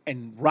go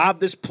and rob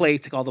this place,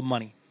 take all the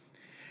money.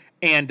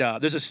 And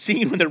there's a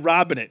scene when they're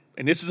robbing it,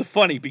 and this is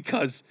funny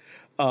because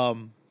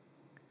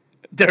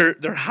they're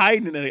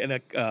hiding in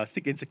a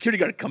security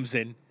guard comes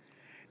in,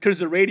 turns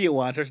the radio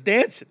on, starts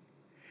dancing.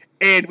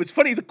 And what's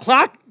funny, the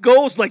clock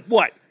goes like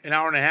what? An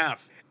hour and a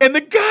half. And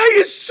the guy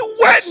is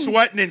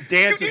Sweating and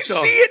dancing. Dude, you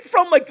see it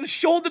from like the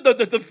shoulder,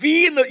 the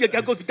V, and how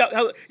it goes down,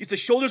 how it's the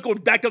shoulders going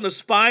back down the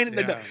spine, and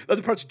then the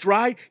other part's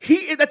dry.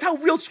 That's how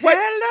real sweat.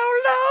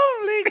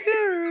 Hello, lonely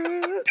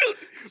girl.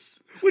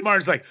 Dude,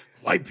 Martin's like,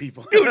 white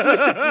people. Dude,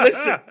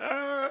 listen.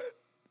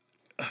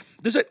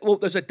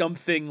 There's a dumb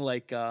thing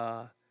like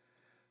love.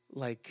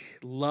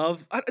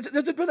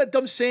 There's that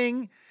dumb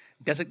saying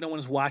that's like no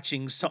one's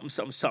watching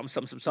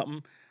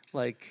something.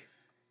 Like,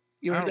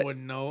 you know,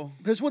 wouldn't know.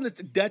 There's one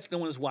that's no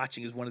one is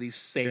watching is one of these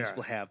sayings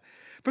people have.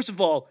 First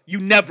of all, you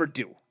never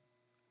do,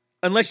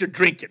 unless you're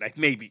drinking, like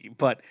maybe.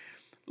 But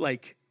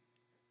like,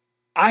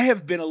 I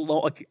have been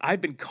alone. Like,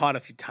 I've been caught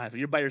a few times. When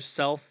you're by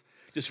yourself,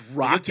 just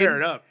rocking. You tear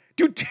it up.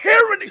 Dude,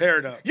 tear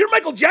it up. You're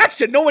Michael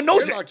Jackson. No one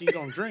knows You're it. lucky you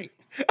don't drink.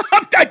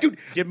 Dude,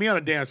 Get me on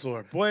a dance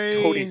floor,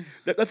 boy. Tony,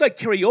 that's like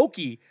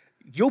karaoke.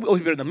 You'll always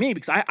be better than me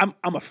because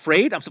I'm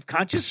afraid. I'm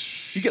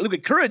subconscious. You get a little bit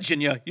of courage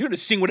in you. You're gonna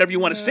sing whatever you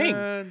want to sing.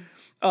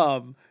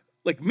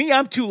 Like me,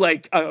 I'm too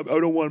like I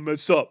don't want to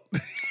mess up.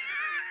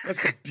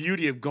 That's the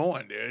beauty of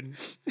going, dude.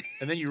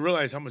 And then you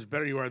realize how much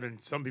better you are than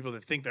some people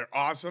that think they're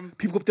awesome.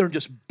 People go up there and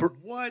just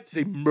what?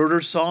 They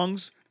murder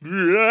songs.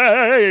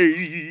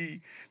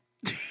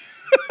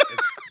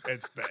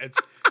 It's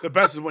the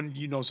best is when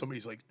you know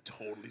somebody's like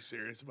totally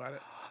serious about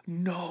it.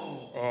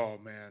 No. Oh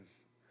man.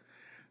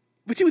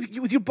 But see,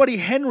 with your buddy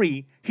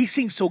Henry, he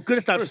sings so good.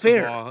 It's not First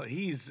fair. of all,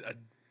 he's a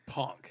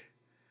punk.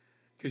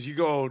 Because you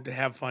go to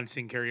have fun,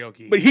 sing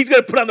karaoke. But he's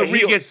gonna put on the and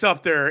real. He gets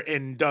up there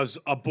and does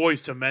a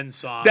Boys to Men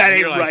song. That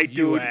ain't You're like, right,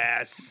 you dude.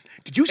 ass.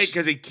 Did you?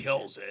 Because he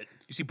kills it.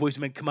 You see, Boys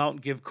to Men come out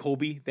and give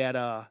Kobe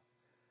that.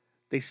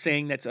 They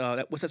sang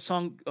that. What's that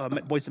song?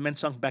 Boys to Men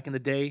song back in the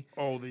day.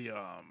 Oh, the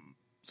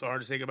So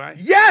Hard to Say Goodbye.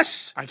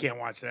 Yes. I can't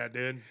watch that,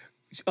 dude.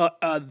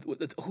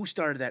 Who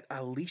started that?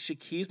 Alicia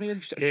Keys,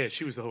 maybe. Yeah,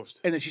 she was the host.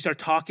 And then she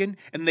started talking,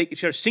 and they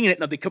started singing it.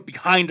 And they come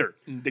behind her,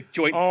 and they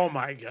joined. Oh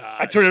my god!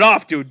 I turned it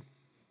off, dude.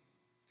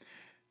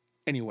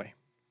 Anyway,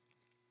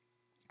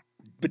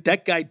 but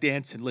that guy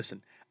dancing.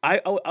 Listen, I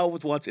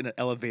was once in an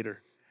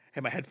elevator,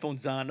 had my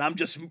headphones on. And I'm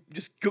just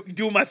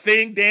doing my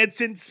thing,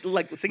 dancing,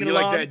 like singing you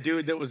along. Like that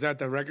dude that was at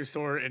the record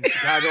store in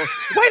Chicago.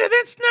 Why did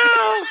it snow?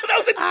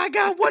 I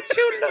got what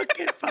you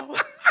looking for.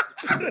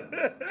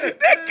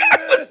 That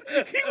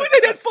guy he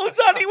had headphones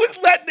on. He was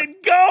letting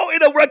it go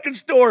in a record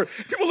store.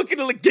 People looking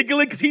at like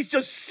giggling because he's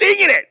just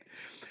singing it.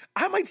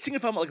 I might sing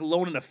if I'm like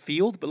alone in a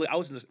field, but like, I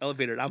was in this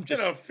elevator and I'm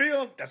just in a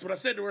field. That's what I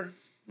said to her.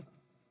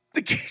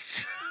 Okay,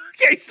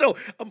 so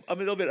I'm in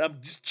the elevator. I'm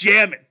just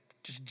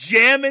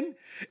jamming.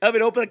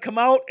 Elevator open, I come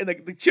out, and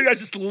the children are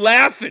just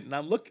laughing. And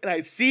I'm looking, and I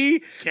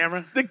see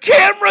camera. The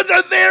cameras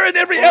are there in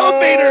every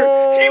elevator.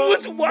 He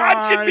was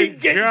watching me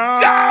get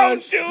down,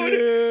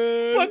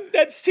 dude. But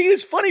that scene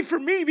is funny for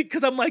me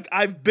because I'm like,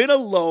 I've been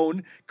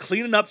alone,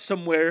 cleaning up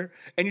somewhere,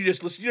 and you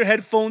just listen to your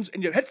headphones,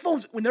 and your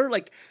headphones, when they're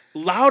like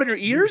loud in your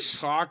ears.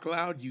 You talk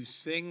loud, you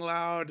sing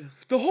loud.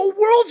 The whole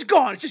world's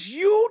gone. It's just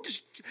you.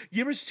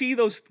 You ever see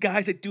those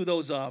guys that do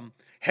those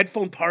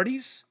headphone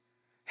parties,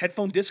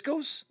 headphone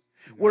discos,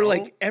 where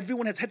like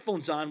everyone has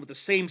headphones on with the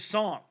same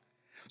song.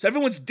 So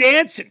everyone's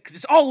dancing because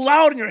it's all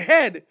loud in your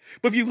head.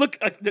 But if you look,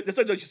 that's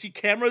why you see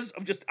cameras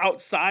of just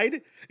outside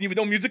and you have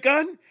no music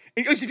on,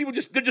 and you see people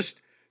they're just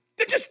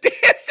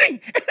dancing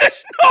and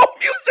there's no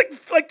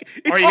music. Like,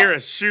 Or you hear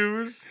his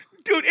shoes.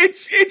 dude,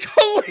 it's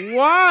hilarious.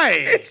 Why?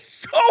 It's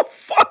so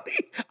funny.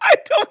 I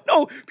don't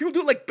know. People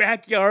do like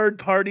backyard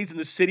parties in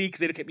the city because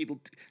they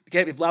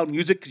can't have loud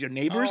music because your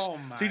neighbors. Oh, So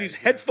my you do these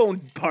God. headphone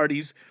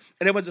parties,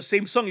 and everyone's the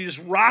same song. You're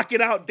just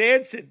rocking out,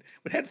 dancing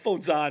with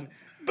headphones on,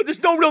 but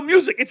there's no real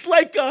music. It's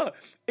like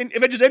in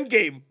Avengers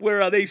Endgame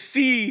where they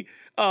see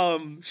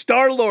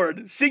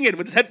Star-Lord singing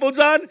with his headphones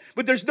on,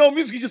 but there's no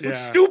music. He just looks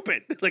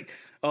stupid. Like,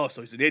 oh,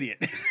 so he's an idiot.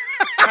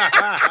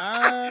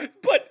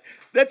 But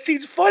that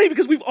scene's funny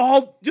because we've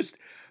all just.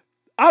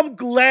 I'm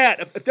glad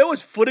if there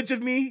was footage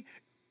of me,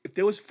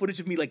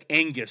 like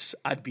Angus,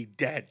 I'd be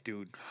dead,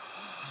 dude.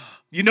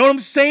 You know what I'm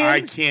saying?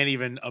 I can't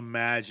even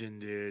imagine,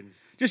 dude.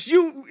 Just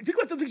you think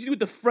about the things you do with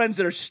the friends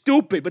that are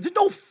stupid, but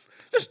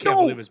there's Can't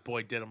no. believe his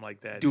boy did him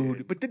like that,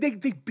 Dude, but they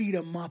beat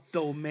him up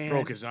though, man.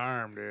 Broke his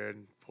arm,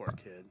 dude. Poor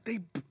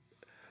kid.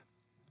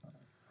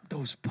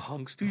 Those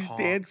punks, dude.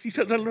 Punk. He's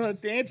trying to learn how to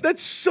dance.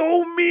 That's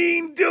so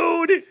mean,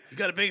 dude. You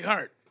got a big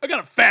heart. I got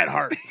a fat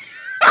heart.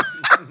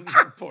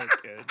 Poor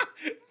kid.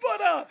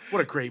 But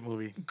What a great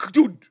movie.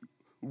 dude,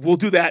 we'll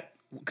do that.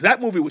 'Cause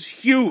that movie was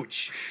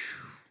huge.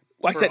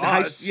 Watch For that in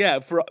high. us. Yeah,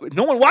 for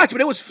no one watched it,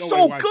 but it was Nobody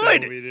so watched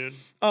that good. movie,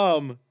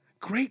 dude.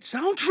 Great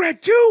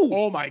soundtrack too.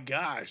 Oh my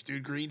gosh,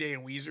 dude! Green Day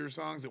and Weezer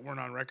songs that weren't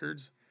on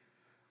records.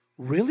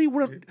 Really?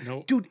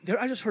 Nope. Dude,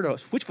 I just heard a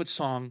Switchfoot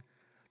song.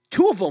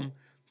 Two of them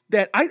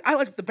that I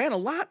like the band a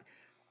lot.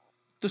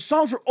 The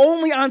songs were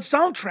only on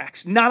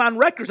soundtracks, not on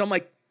records. I'm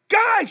like,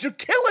 guys, you're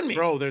killing me.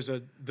 Bro,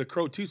 the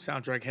Crow 2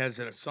 soundtrack has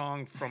a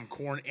song from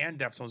Korn and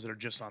Deftones that are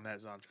just on that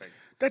soundtrack.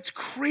 That's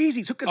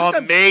crazy. So, 'cause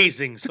sometimes-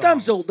 Amazing songs.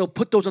 Sometimes they'll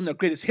put those on their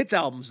greatest hits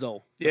albums,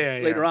 though. Yeah,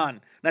 Later yeah.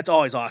 on. That's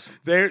always awesome.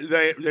 They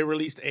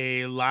released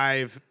a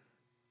live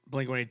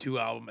Blink-182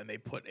 album and they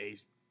put a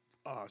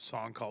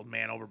song called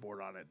 "Man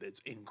Overboard" on it.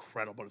 It's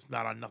incredible. It's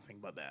not on nothing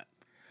but that.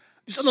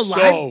 Just on the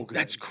So live. good.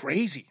 That's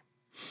crazy.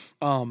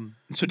 So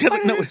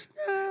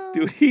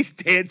dude, he's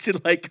dancing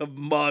like a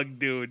mug,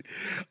 dude.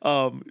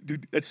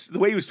 Dude, that's the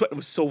way he was sweating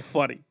was so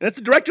funny. That's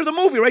the director of the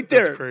movie right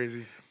there. That's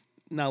crazy.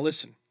 Now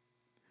listen,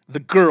 the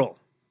girl.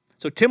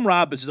 So Tim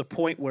Robbins is a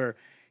point where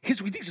he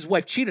thinks his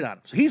wife cheated on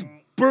him. So he's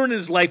burning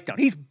his life down.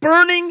 He's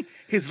burning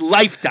his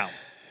life down.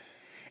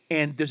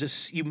 And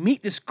you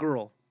meet this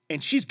girl,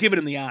 and she's giving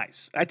him the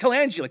eyes. I tell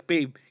Angie, like,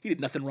 babe, he did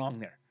nothing wrong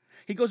there.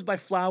 He goes to buy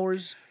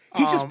flowers.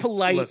 He's just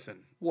polite.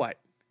 Listen. What?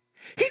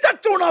 He's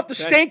not throwing off the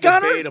That's stank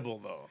on her. debatable,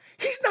 though.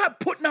 He's not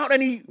putting out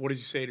any. What did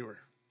you say to her?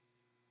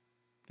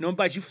 No one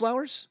buys you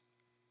flowers?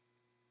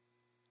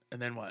 And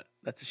then what?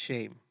 That's a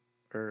shame.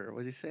 Or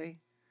what does he say?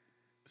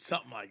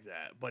 Something like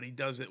that. But he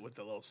does it with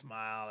a little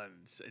smile,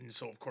 and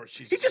so of course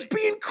she's. He's just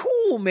being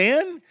cool,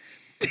 man.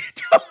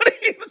 Tony,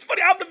 it's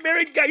funny. I'm the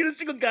married guy. You're the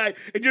single guy,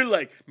 and you're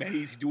like, man,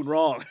 he's doing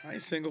wrong. Hi,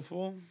 single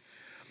fool.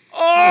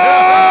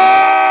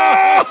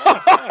 Oh!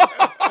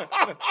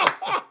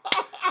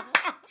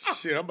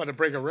 Shit, I'm about to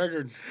break a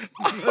record. Do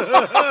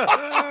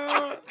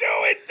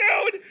it,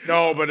 dude.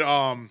 No, but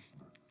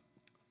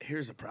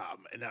here's the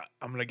problem, and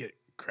I'm gonna get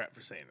crap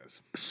for saying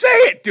this. Say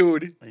it,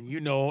 dude. And you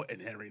know,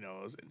 and Henry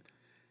knows, and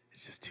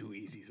it's just too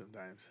easy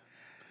sometimes.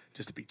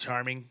 Just to be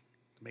charming,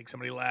 make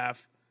somebody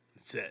laugh.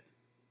 That's it.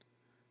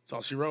 That's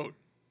all she wrote.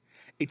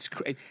 It's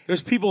crazy.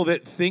 There's people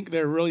that think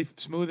they're really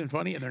smooth and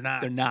funny, and they're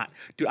not. They're not,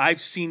 dude. I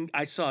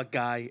saw a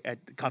guy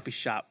at the coffee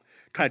shop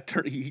try to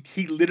turn.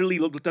 He literally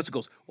looked at us and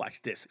goes,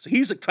 "Watch this." So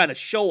he's like trying to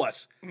show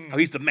us how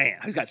he's the man.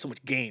 How he's got so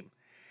much game.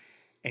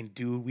 And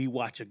dude, we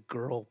watch a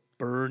girl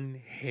burn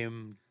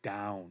him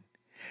down,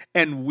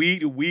 and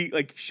we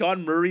like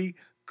Sean Murray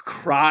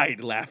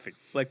cried laughing.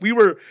 Like we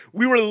were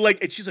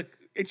like, and she's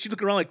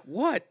looking around like,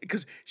 what?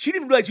 Because she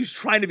didn't realize he was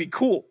trying to be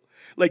cool.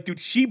 Like, dude,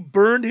 she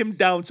burned him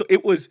down. So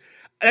it was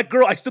that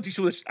girl. I still think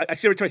she was. I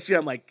see her try to see her.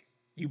 I'm like,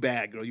 you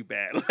bad girl, you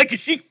bad. Like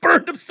she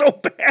burned him so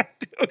bad,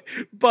 dude.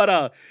 But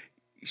and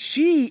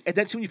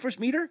that's when you first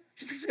meet her.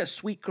 She's like a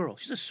sweet girl.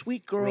 She's a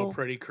sweet girl. Real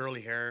pretty,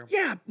 curly hair.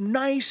 Yeah,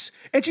 nice.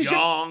 And she's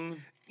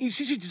Young.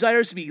 she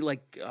desires to be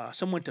like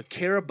someone to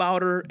care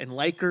about her and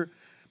like her.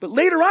 But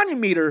later on, you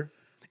meet her,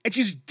 and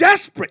she's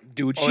desperate,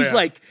 dude. Oh, She's yeah.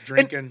 like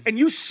Drinking. and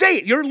you say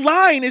it. Your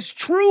line is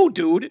true,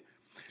 dude.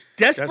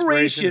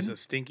 Desperation is a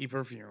stinky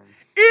perfume.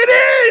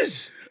 It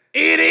is.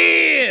 It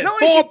is. No,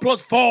 4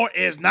 plus 4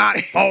 is not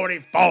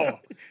 44.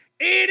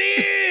 It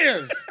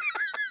is.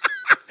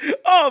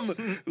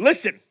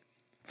 Listen.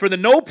 For the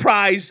no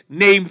prize,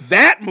 name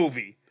that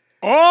movie.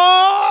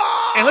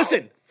 Oh! And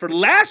listen, for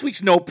last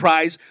week's no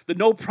prize, the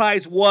no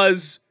prize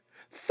was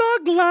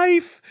Thug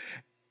Life.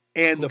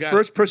 And the got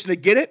first person to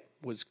get it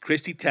was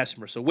Christy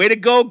Tesmer. So way to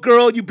go,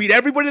 girl. You beat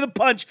everybody to the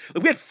punch.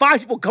 Like, we had 5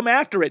 people come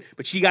after it,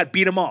 but she got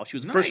beat them all. She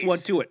was the first one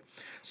to it.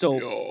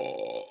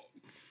 So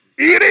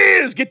it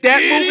is. Get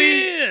that movie.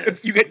 Is.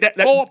 If you get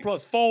that 4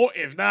 plus 4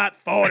 is not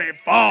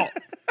 44.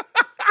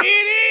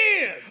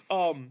 It is.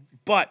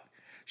 But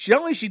not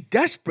only is she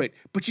desperate,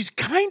 but she's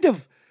kind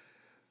of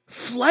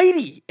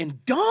flighty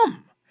and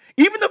dumb.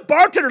 Even the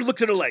bartender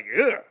looks at her like,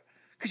 ugh.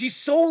 Because she's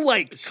so,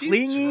 like, She's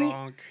clingy.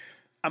 drunk.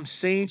 I'm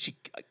saying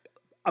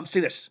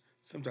this.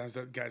 Sometimes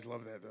that guys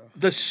love that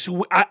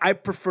though. I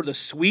prefer the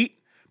sweet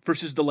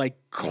versus the, like,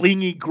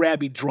 clingy,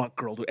 grabby, drunk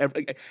girl.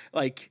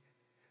 Like,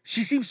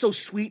 she seems so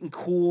sweet and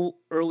cool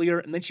earlier,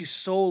 and then she's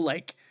so,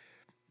 like,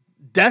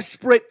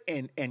 desperate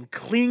and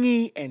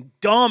clingy and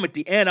dumb at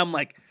the end. I'm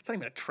like, it's not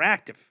even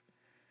attractive.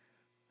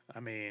 I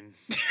mean,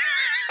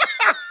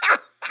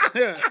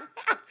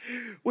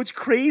 What's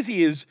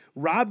crazy is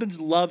Robbins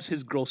loves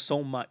his girl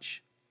so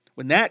much.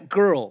 When that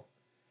girl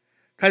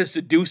tries to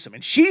seduce him,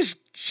 and she's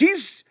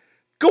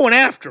going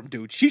after him,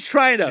 dude. She's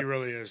trying to She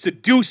really is.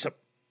 seduce him.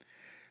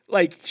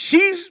 Like,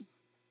 she's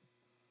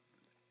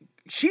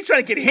trying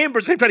to get him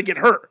versus him trying to get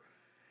her.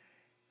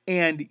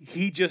 And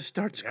he just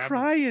starts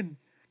crying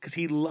because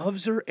he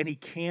loves her and he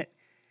can't.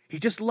 He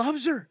just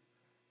loves her.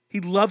 He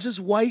loves his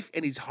wife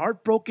and he's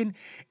heartbroken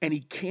and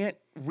he can't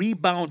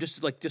rebound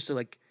just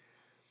to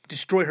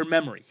destroy her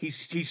memory.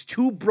 He's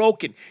too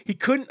broken. He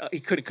couldn't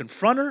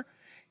confront her.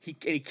 He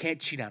can't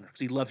cheat on her because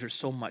he loves her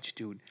so much,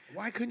 dude.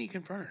 why couldn't he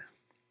confront her?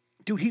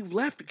 Dude, he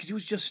left because he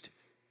was just.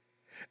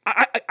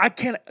 I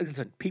can't.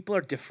 Listen, people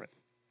are different.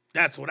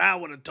 That's what I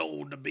would have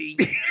told to be.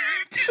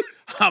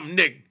 I'm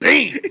Nick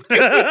Bean. He's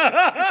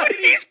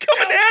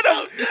coming at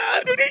him,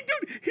 dude.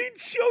 He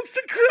chokes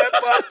the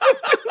crap out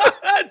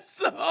of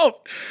him.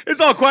 It's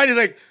all quiet. He's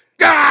like,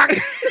 Doc.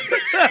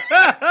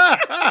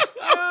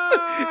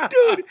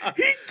 Dude,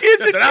 he gives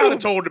That's it what I to would him. have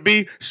told to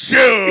be.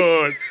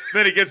 Sure.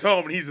 Then he gets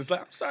home and he's just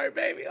like, I'm sorry,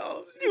 baby.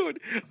 Oh, Dude,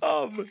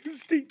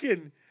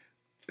 stinking.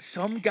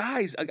 Some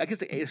guys, I guess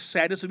the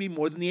sadness would be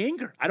more than the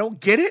anger. I don't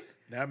get it.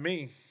 not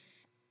me.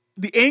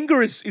 The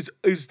anger is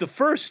the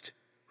first.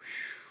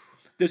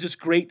 There's this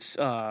great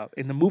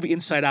in the movie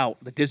Inside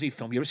Out, the Disney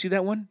film. You ever see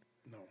that one?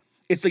 No.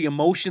 It's the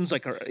emotions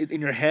like are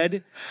in your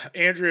head.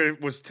 Andrea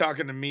was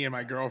talking to me and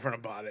my girlfriend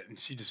about it, and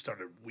she just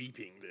started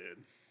weeping,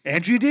 dude.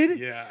 Andrew did?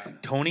 Yeah.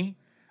 Tony,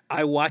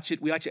 I watch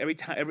it. We watch it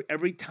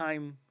every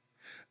time.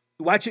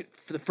 We watch it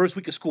for the first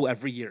week of school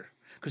every year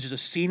because there's a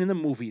scene in the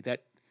movie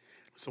that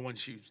So when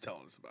she was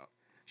telling us about.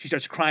 she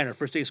starts crying her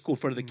first day of school in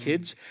front of the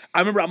kids. I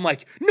remember I'm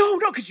like, no,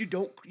 because you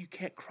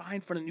can't cry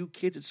in front of new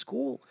kids at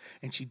school,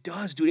 and she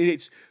does, dude. And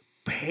it's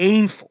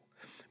painful,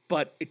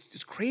 but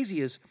it's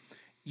crazy is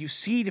you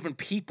see different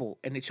people,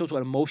 and it shows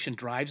what emotion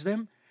drives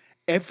them.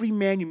 Every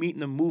man you meet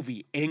in the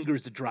movie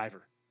angers the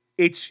driver.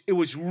 I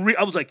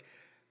was like,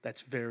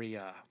 that's very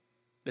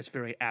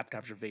apt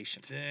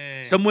observation.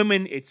 Dang. Some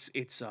women, it's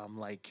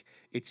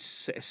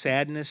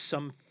sadness.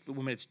 Some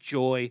women, it's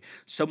joy.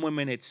 Some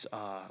women, it's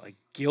like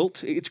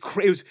guilt. It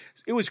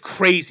was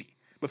crazy.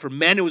 But for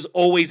men, it was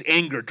always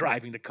anger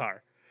driving the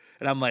car.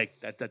 And I'm like,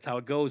 that's how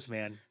it goes,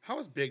 man. How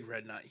is Big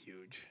Red not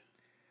huge?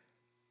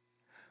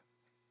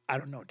 I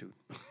don't know, dude.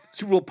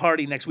 Super Bowl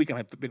party next week. I'm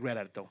gonna have Big Red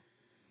at it though.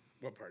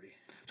 What party?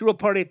 Super Bowl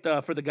party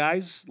for the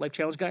guys, Life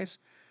Challenge guys.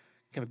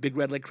 Have a Big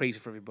Red like crazy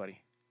for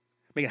everybody.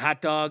 Making hot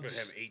We're dogs.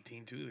 going to have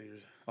 18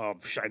 2-liters. Oh,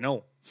 I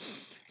know.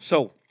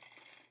 So,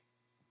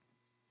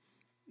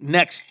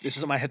 next, this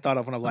is what I had thought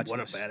of when I watched What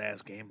this. a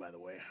badass game, by the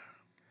way.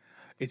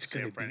 It's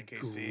going San to Fran be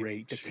and KC.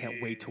 great. I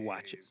can't wait to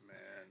watch it. Jeez, man.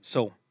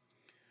 So,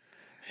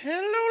 Hello,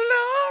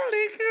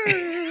 lonely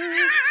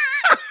girl.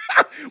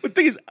 the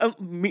thing is,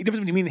 the difference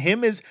between me and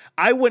him is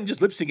I wouldn't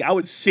just lip sync. I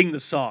would sing the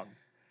song.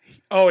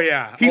 Oh,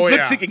 yeah. He's oh, lip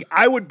yeah. syncing.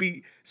 I would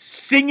be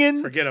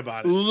singing Forget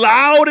about it.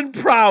 loud and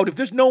proud. If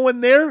there's no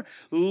one there,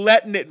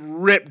 letting it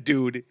rip,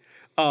 dude.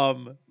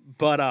 But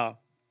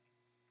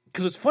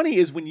because what's funny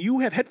is when you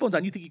have headphones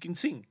on, you think you can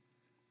sing,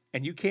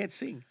 and you can't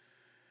sing.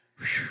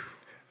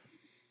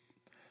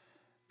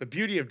 The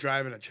beauty of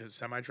driving a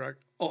semi-truck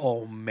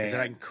Oh is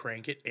that I man, can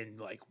crank it and,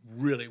 like,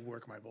 really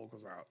work my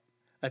vocals out.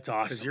 that's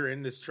Because awesome. you're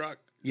in this truck.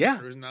 Yeah.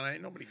 There's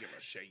ain't nobody give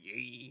a shit.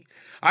 Yay.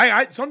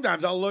 I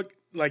sometimes I'll look,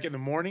 like, in the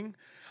morning,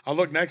 I'll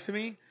look next to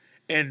me,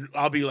 and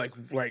I'll be, like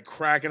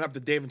cracking up to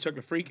Dave and Chuck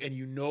the Freak, and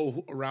you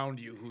know around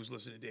you who's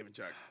listening to Dave and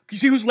Chuck. You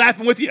see who's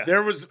laughing with you?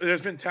 There's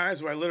been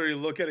times where I literally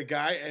look at a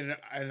guy,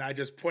 and I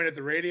just point at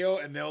the radio,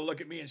 and they'll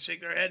look at me and shake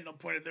their head, and they'll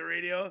point at the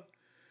radio.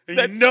 And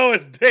you know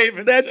it's Dave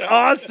and That's Chuck.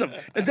 awesome.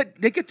 Is that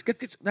they get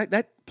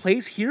that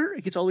plays here?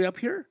 It gets all the way up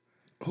here.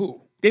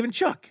 Who? Dave and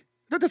Chuck.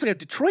 That's like a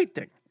Detroit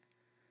thing.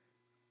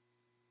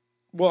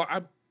 Well,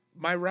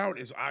 my route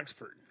is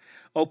Oxford.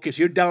 Okay, so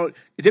you're down.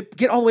 Is it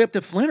get all the way up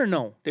to Flint or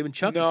no? Dave and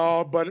Chuck.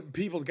 No, but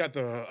people got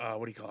the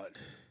what do you call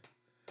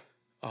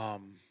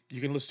it? You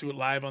can listen to it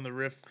live on the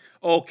Riff,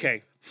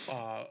 Okay.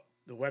 the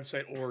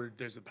website, or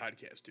there's a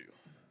podcast too.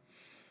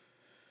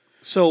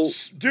 So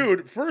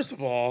Dude, first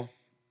of all,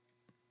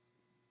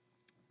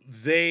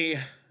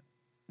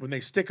 when he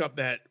sticks up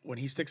that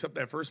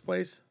first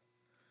place,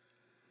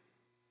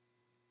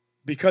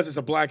 because it's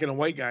a black and a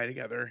white guy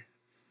together,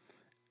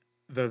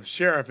 the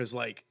sheriff is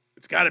like,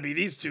 it's got to be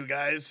these two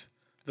guys,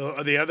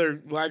 the other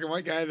black and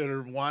white guy that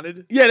are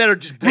wanted. yeah, that are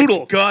just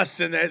brutal. It's Gus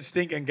and that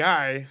stinking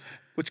guy.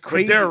 What's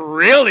crazy?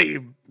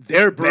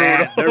 They're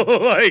bad.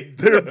 Like,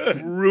 They're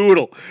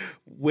brutal.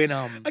 When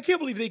I can't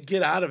believe they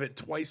get out of it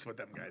twice with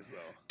them guys though.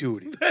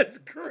 dude, That's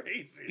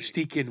crazy.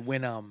 Steakin,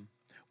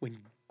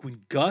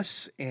 when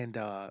Gus and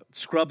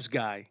Scrubs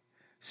guy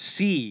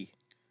see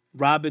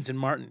Robbins and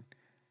Martin,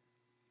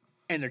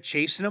 and they're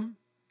chasing them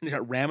and they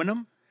start ramming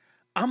them,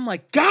 I'm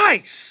like,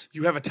 guys,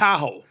 You have a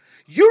Tahoe.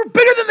 you're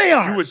bigger than they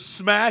are. You would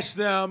smash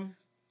them.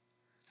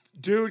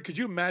 Dude, could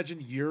you imagine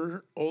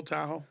your old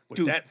Tahoe with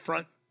Dude. that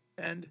front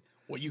end?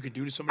 What you could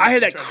do to somebody? I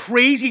had that Try to-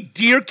 crazy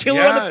deer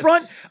killer on the Yes.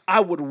 front. I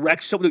would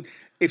wreck someone.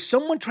 If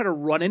someone tried to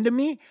run into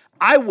me,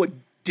 I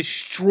would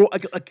destroy.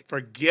 Like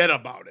Forget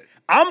about it.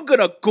 I'm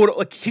gonna go to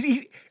like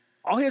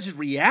all he has is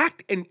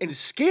react and is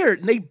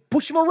scared, and they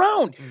push him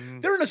around.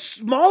 They're in a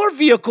smaller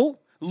vehicle,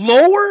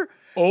 lower.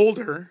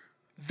 Older.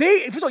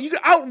 First of all, you can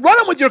outrun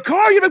them with your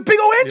car. You have a big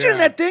old engine in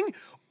Yeah. that thing,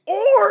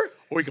 or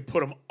Or you could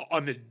put them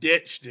on the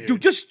ditch, dude.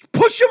 dude, just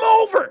push them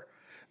over.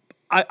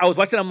 I was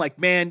watching. I'm like,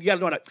 man, you gotta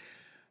know how to.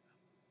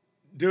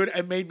 Dude,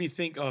 it made me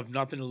think of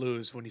Nothing to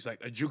Lose when he's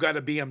like, you got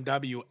a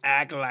BMW,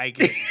 act like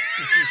it.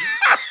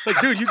 It's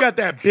like, dude, you got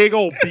that big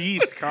old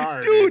beast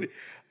car. Dude,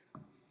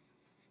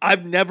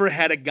 I've never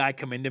had a guy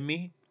come into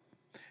me.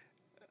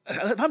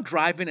 If I'm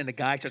driving and a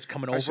guy starts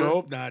coming I over, sure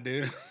hope not,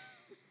 dude.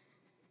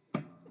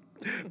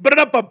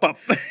 Ba-da-da-ba-ba.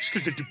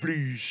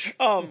 Please.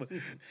 um,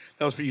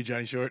 That was for you,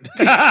 Johnny Short.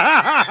 He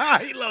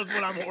loves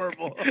when I'm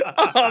horrible.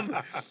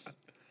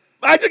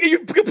 I think you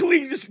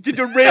completely just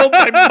derailed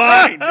my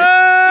mind.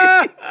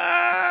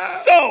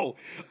 So,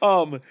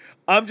 I'm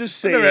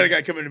just I never had a saying.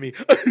 guy come into me.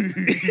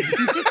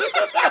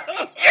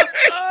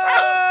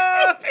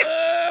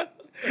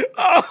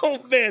 Oh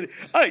man,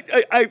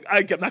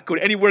 I'm not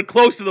going anywhere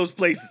close to those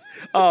places.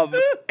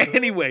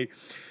 Anyway,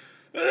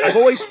 I've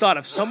always thought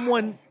if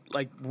someone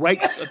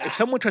if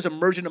someone tries to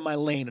merge into my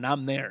lane and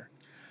I'm there,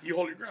 You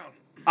hold your ground.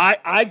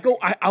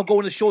 I'll go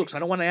in the shoulder because I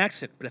don't want an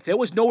accident. But if there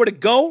was nowhere to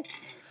go,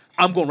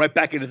 I'm going right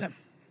back into them.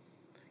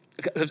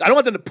 'Cause I don't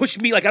want them to push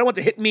me. Like I don't want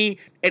them to hit me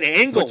at an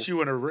angle. Put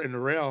you in the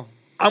rail.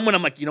 I'm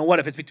like, you know what?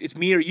 If it's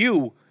me or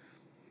you,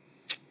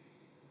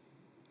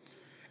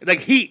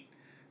 like heat.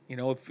 You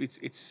know, if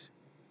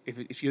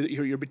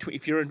you're between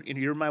if you're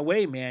in my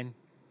way, man,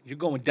 you're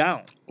going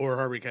down. Or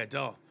Harvey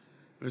Keitel.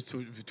 If it's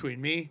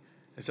between me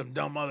and some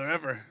dumb mother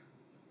ever,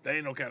 that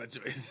ain't no kind of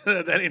choice.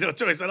 That ain't no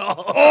choice at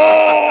all.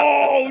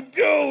 Oh,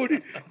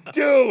 dude.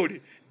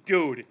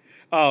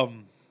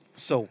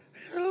 So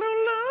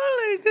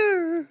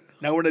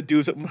now we're gonna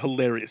do something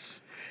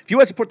hilarious. If you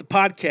want to support the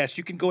podcast,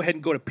 you can go ahead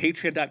and go to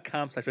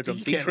patreon.com/Red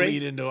You can't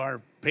lead into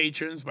our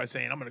patrons by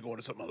saying, I'm going to go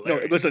into something No,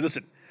 hilarious.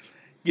 listen.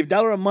 Give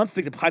 $1 a month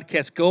to make the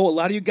podcast go. A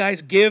lot of you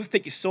guys give.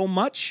 Thank you so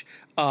much.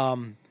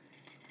 Yeah,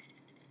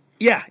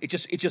 it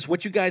just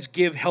what you guys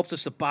give helps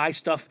us to buy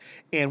stuff.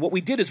 And what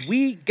we did is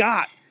we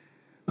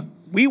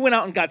went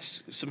out and got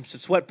some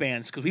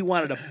sweatbands because we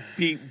wanted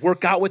to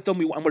work out with them.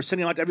 We're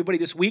sending them out to everybody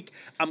this week.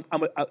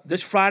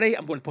 This Friday,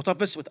 I'm going to the post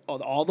office with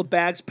all the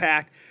bags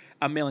packed.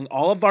 I'm mailing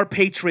all of our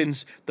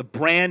patrons the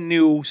brand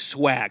new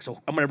swag.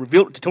 So I'm going to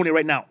reveal it to Tony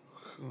right now.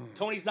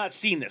 Tony's not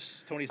seen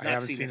this. I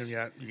haven't seen him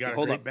yet. You got a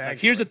Hold great up. bag.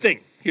 Here's the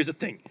thing.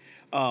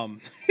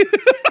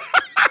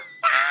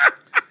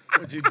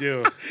 What'd you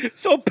do?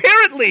 So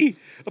apparently,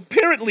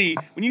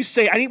 when you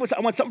say I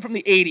want something from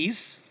the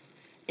 '80s,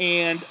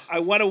 and I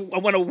want to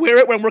wear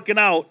it when I'm working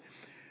out,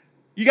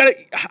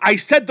 I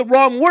said the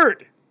wrong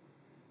word.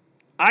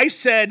 I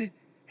said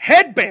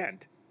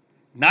headband,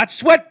 not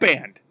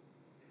sweatband,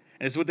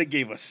 and it's what they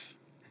gave us.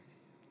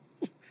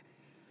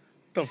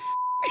 The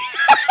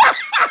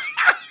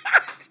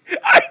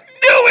I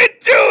knew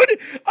it, dude.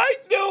 I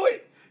knew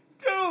it,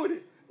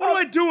 dude. What do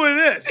I do with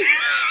this?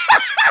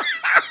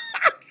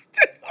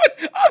 Dude,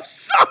 I'm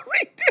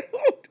sorry,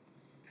 dude.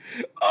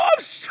 I'm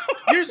sorry.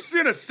 You're just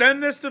going to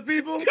send this to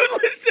people? Dude,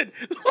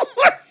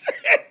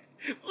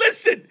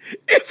 listen.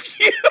 If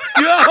you,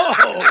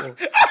 Yo,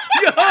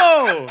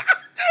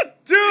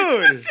 dude.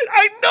 listen,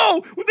 I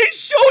know when they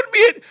showed me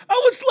it, I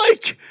was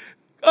like,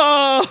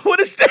 what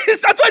is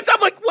this? That's why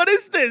I'm like, what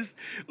is this?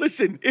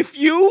 Listen, if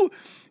you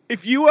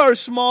are a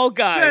small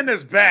guy, Send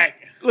this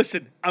back.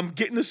 listen, I'm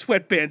getting the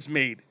sweatbands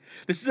made.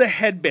 This is a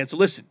headband. So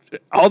listen,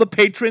 all the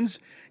patrons,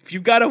 if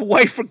you've got a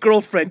wife or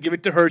girlfriend, give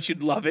it to her.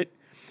 She'd love it.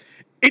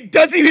 It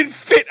doesn't even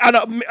fit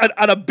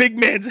on a big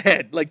man's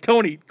head. Like,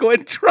 Tony, go ahead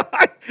and try.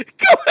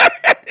 Go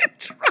ahead and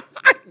try,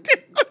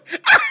 dude.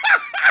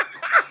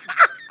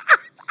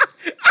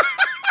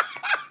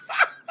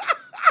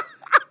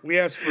 We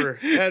asked for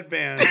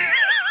headbands.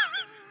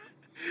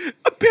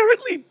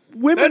 Apparently,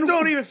 women That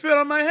don't even fit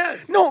on my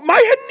head. No, my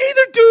head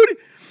neither, dude.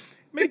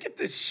 Man, get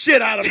this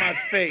shit out of my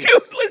face.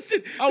 Dude,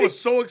 listen. I was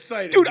so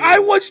excited. Dude, I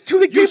was too.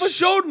 They You gave us.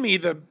 showed me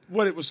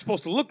what it was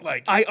supposed to look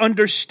like. I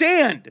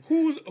understand.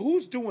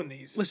 Who's doing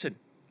these? Listen,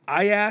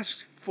 I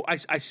asked for. I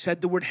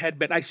said the word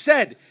headband. I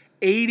said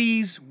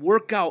 80s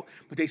workout,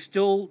 but they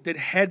still did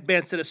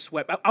headbands instead of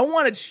sweat. I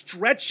wanted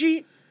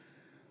stretchy.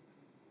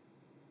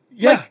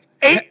 Yeah.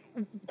 Like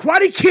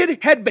Karate Kid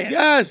headbands.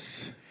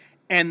 Yes.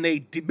 And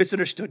they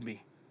misunderstood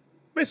me.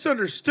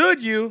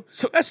 Misunderstood you.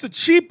 So- That's the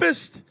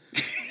cheapest.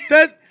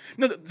 that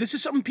No, this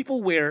is something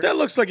people wear. that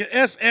looks like an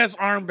SS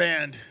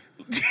armband.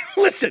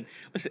 Listen.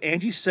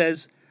 Angie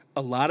says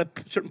a lot of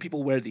certain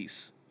people wear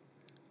these.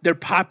 They're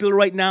popular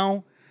right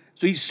now.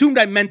 So he assumed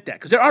I meant that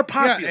because they are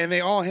popular. Yeah, and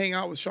they all hang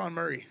out with Sean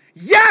Murray.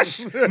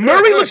 Yes,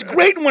 Murray looks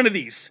great in one of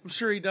these. I'm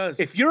sure he does.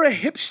 If you're a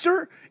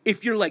hipster,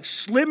 if you're like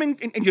slim and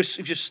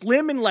if you're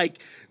slim and like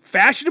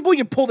fashionable, you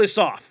can pull this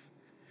off.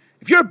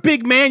 If you're a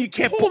big man, you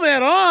can't pull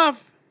that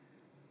off,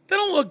 they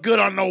don't look good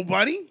on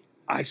nobody.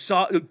 I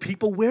saw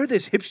people wear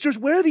this. Hipsters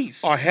wear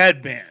these. A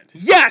headband.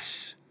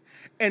 Yes,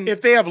 and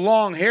If they have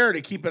long hair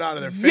to keep it out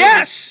of their face.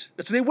 yes,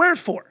 that's what they wear it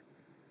for.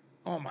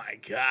 Oh my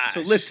gosh.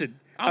 So listen,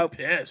 I'm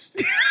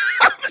pissed.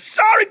 I'm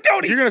sorry,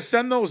 Tony. You're gonna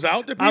send those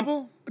out to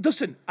people?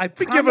 Listen, I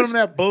Be promised. giving them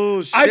that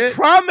bullshit. I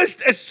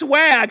promised a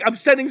swag. I'm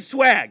sending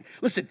swag.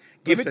 Listen,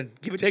 give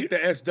it. Take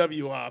the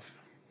SW off.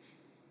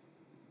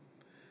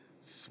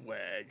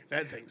 Swag.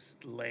 That thing's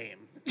lame.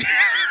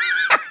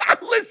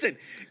 Listen,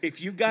 if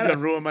you got You're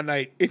gonna ruin my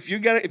night. if you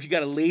got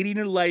a lady in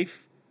your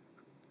life,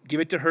 give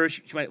it to her.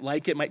 She might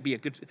like it. Might be a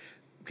good.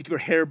 Keep her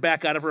hair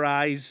back out of her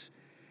eyes.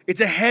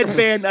 It's a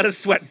headband, not a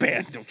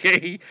sweatband.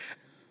 Okay.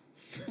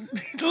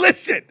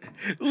 Listen.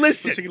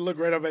 She can look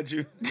right up at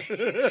you.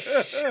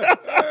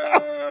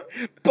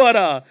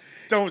 But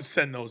Don't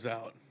send those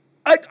out.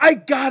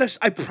 I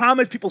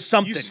promise people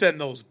something. You send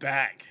those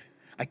back.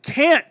 I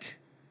can't.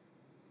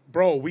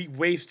 Bro, we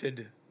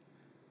wasted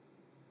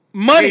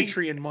Money.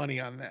 Patreon money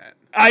on that.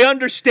 I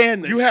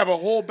understand this. You have a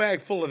whole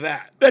bag full of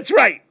that. That's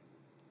right.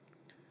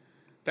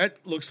 That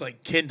looks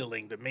like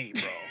kindling to me,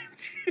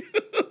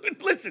 bro.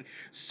 Listen,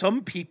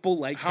 some people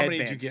like How many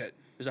headbands. did you get?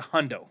 There's a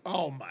hundo.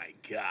 Oh my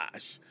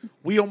gosh.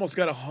 We almost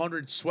got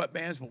 100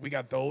 sweatbands, but we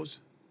got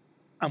those.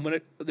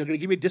 They're gonna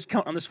give me a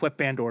discount on the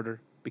sweatband order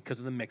because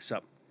of the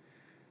mix-up.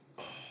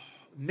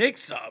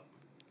 Mix up.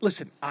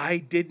 Listen, I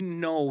didn't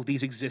know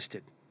these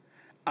existed.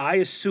 I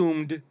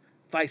assumed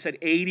if I said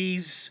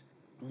 80s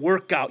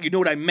workout, you know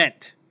what I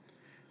meant.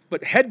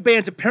 But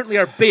headbands apparently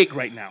are big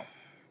right now.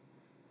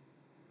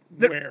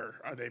 Where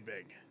are they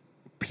big?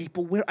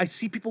 I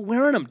see people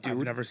wearing them, I've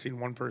dude. never seen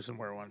one person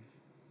wear one.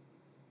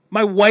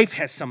 My wife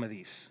has some of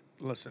these.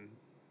 Listen.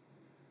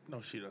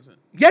 No, she doesn't.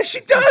 Yes,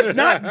 she does.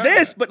 Not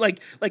this, but like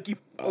you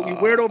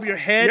wear it over your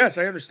head. Yes,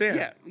 I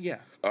understand. Yeah.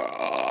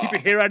 Keep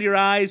your hair out of your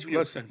eyes. When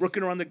Listen. you're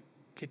working around the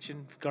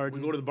kitchen garden.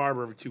 We go to the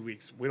barber every 2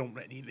 weeks. We don't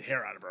need the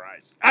hair out of our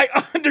eyes.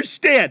 I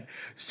understand.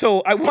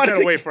 So I Put wanted that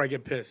to away before I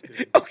get pissed,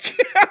 dude. Okay,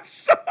 I'm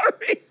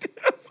sorry, dude.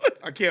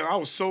 I can't. I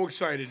was so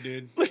excited,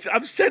 dude. Listen,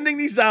 I'm sending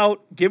these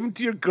out. Give them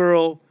to your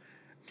girl.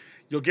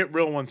 You'll get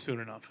real ones soon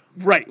enough.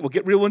 Right. We'll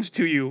get real ones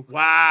to you.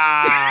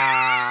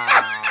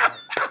 Wow.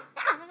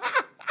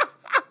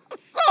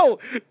 So,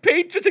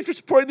 Patriots, thanks for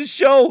supporting the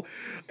show.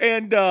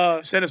 And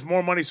Send us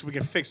more money so we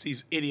can fix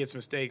these idiots'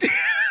 mistakes.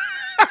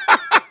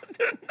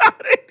 they're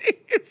not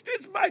idiots.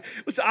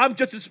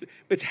 Listen,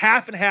 it's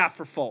half and half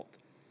for fault.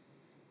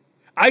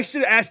 I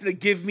should have asked them to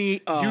give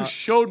me. You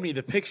showed me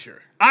the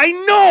picture. I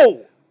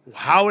know.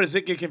 How does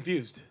it get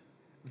confused?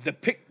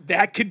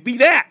 That could be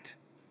that.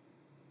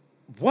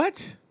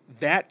 What?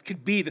 That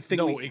could be the thing.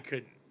 No, it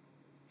couldn't.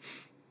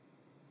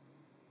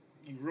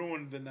 You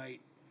ruined the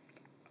night.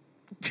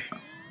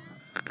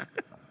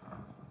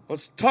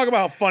 Let's talk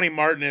about how funny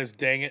Martin is,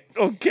 dang it.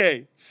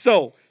 Okay,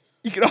 so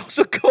you can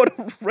also go to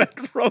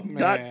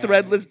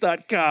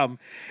redrum.threadless.com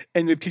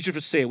and we have t-shirts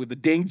for sale. We have the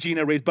Dang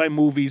Gina Raised by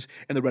Movies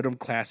and the Red Room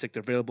Classic.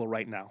 They're available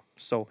right now.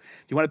 So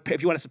if you want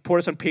to support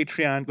us on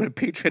Patreon, go to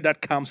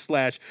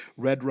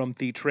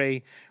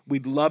patreon.com/redrumtheatre.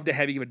 We'd love to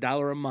have you give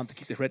 $1 a month to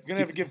keep the red. You're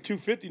going to have to give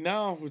 $250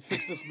 now to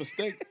fix this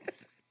mistake.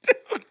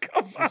 Dude,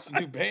 come on. Some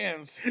new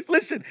bands.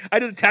 Listen, I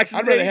did the taxes I'd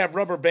today. rather have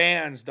rubber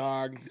bands,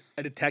 dog.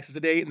 I did taxes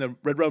today, and the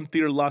Red Room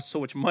Theater lost so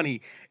much money,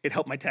 it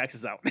helped my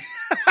taxes out.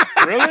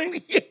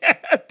 Really? Yeah,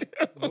 dude.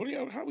 How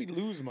do we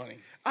lose money?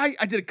 I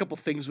did a couple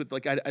things with,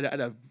 like, I had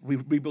to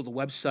rebuild the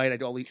website. I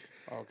did all the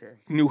Okay.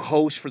 new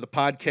hosts for the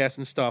podcast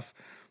and stuff.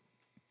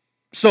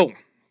 So,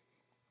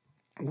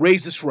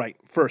 raise this right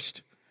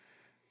first.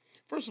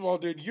 First of all,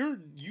 dude, you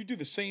do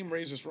the same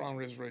Raise This Wrong,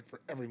 Raise This Right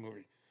for every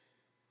movie.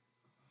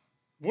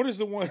 What is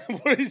the one?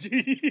 What is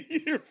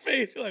your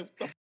face? You're like,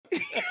 what the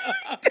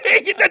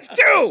Dang it, that's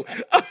two.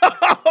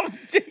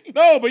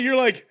 No, but you're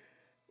like,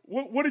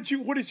 what did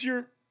you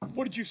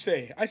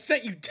say? I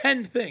sent you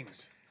 10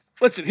 things.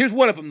 Listen, here's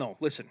one of them, though.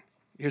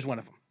 Here's one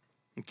of them.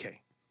 Okay.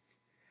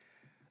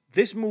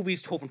 This movie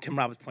is told from Tim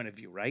Robbins' point of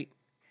view, right?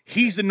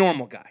 He's the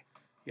normal guy.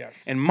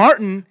 Yes. And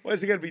Martin... Why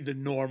is he got to be the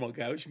normal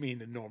guy? What do you mean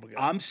the normal guy?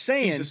 I'm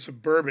saying... He's a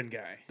suburban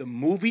guy. The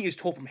movie is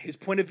told from his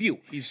point of view.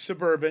 He's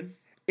suburban.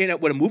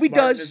 What a movie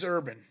Martin does... is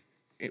urban.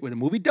 What a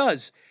movie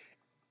does,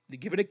 they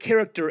give it a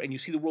character and you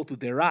see the world through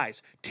their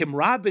eyes. Tim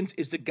Robbins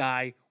is the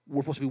guy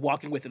we're supposed to be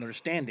walking with and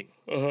understanding.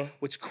 Uh-huh.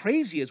 What's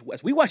crazy is,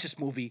 as we watch this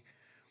movie,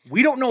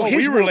 we don't know his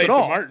we world relate at to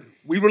all. Martin.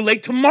 We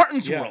relate to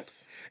Martin's Yes. world.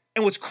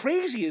 And what's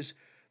crazy is,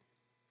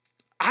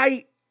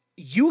 I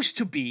used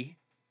to be,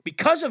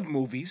 because of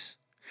movies,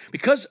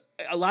 because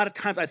a lot of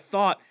times I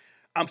thought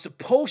I'm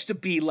supposed to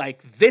be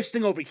like this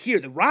thing over here,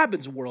 the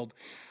Robin's world.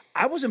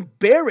 I was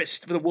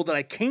embarrassed for the world that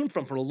I came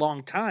from for a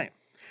long time.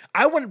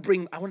 I want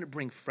to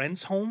bring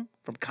friends home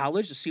from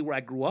college to see where I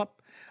grew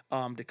up,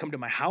 to come to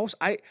my house.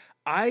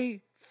 I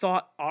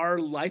thought our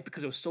life,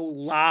 because it was so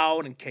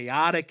loud and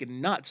chaotic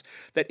and nuts,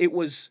 that it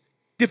was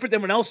different than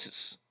everyone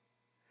else's.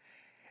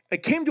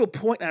 It came to a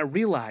point and I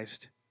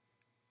realized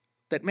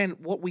that, man,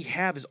 what we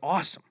have is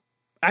awesome.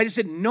 I just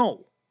didn't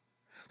know.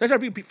 I started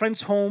bringing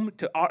friends home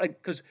to our,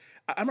 because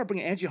I remember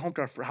bringing Angie home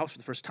to our house for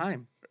the first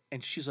time,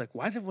 and she's like,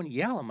 "Why does everyone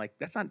yell?" I'm like,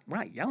 "We're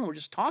not yelling, we're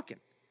just talking."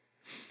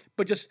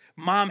 But just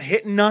mom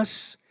hitting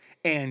us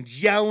and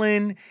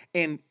yelling,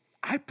 and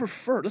I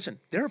prefer. Listen,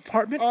 their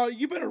apartment.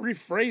 You better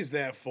rephrase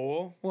that,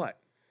 fool. What?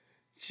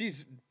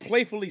 She's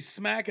playfully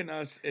smacking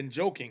us and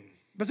joking.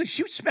 But it's like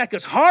she would smack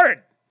us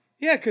hard.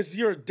 Yeah, because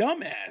you're a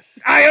dumbass.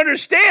 I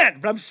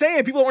understand, but I'm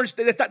saying people don't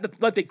understand. That's not the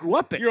life they grew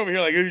up in. You're over here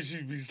like, oh,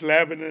 she'd be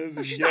slapping us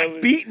and She's yelling.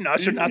 not beating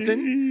us or nothing.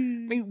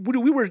 I mean,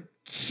 we were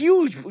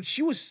huge.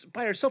 She was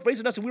by herself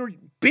raising us, and we were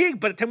big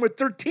by the time we were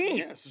 13.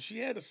 Yeah, so she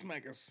had to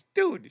smack us.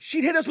 Dude,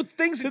 she'd hit us with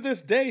things. To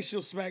this day,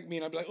 she'll smack me,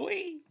 and I'll be like,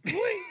 oi,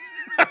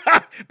 oi.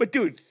 But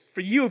dude, for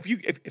you,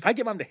 if I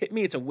get mom to hit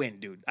me, it's a win,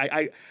 dude.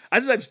 I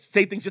sometimes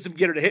say things just to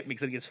get her to hit me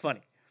because I think it's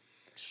funny.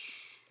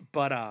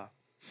 But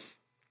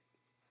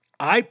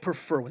I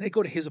prefer when they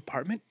go to his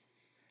apartment.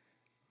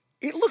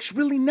 It looks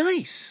really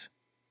nice.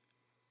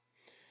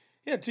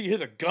 Yeah, until you hear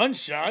the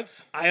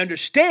gunshots. I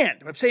understand.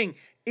 But I'm saying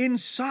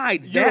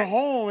inside Your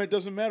home, it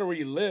doesn't matter where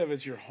you live,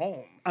 it's your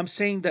home. I'm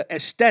saying the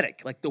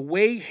aesthetic, like the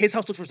way his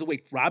house looks versus the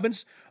way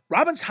Robin's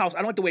house. I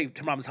don't like the way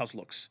Tim Robbins' house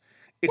looks.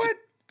 It's, What?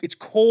 It's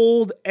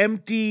cold,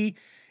 empty.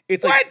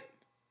 It's What? like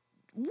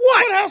what?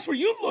 What house were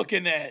you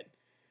looking at?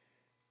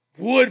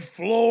 Wood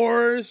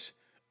floors,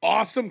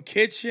 awesome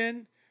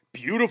kitchen,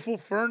 beautiful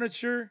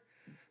furniture,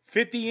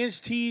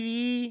 50-inch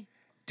TV.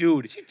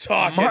 Dude, What you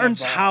talking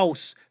Martin's about?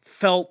 house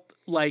felt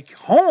like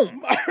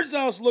home. Ours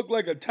house looked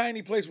like a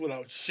tiny place with a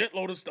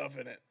shitload of stuff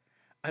in it.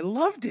 I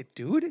loved it,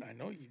 dude. I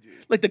know you do.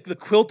 Like the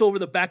quilt over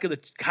the back of the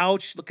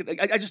couch. Look at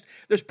I just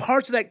there's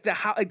parts of that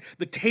like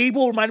the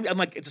table reminded me. I'm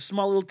like, it's a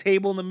small little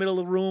table in the middle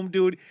of the room,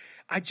 dude.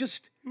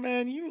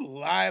 Man, you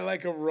lie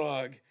like a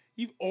rug.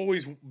 You've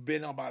always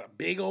been about a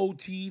big old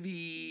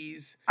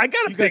TVs. I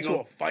got a you big got you a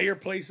old.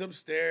 fireplace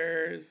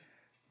upstairs.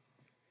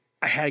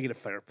 I had to get a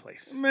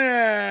fireplace.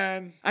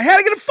 Man, I had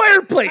to get a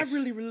fireplace. I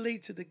really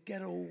relate to the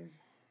ghetto.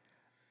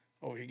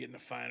 Oh, you're getting the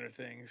finer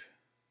things.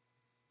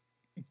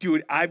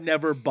 Dude, I've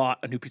never bought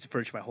a new piece of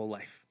furniture my whole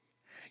life.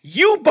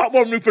 You bought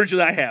more new furniture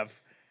than I have.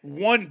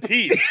 One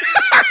piece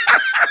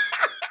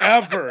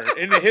ever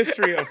in the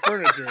history of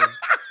furniture.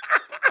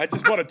 I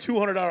just bought a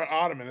 $200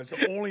 ottoman. That's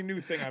the only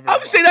new thing I've ever I'm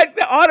bought. saying that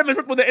the ottoman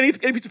more than any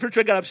piece of furniture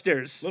I got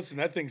upstairs. Listen,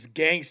 that thing's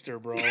gangster,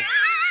 bro.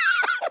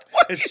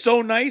 It's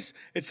so nice.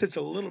 It sits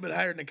a little bit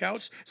higher than the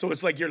couch, so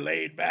it's like you're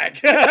laid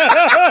back.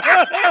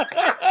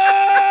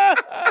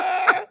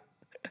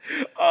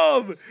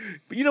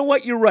 But you know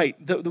what? You're right.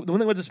 The one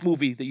thing about this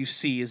movie that you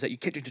see is that you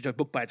can't judge a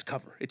book by its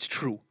cover. It's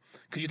true.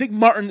 Because you think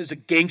Martin is a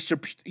gangster.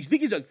 You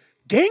think he's a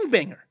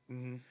gangbanger.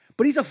 Mm-hmm.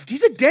 But he's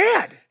a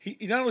dad. He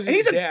not only is And he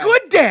he's a dad,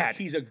 good dad.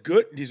 He's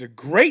a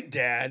great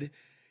dad.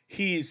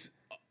 He's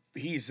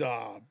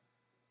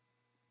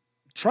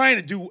trying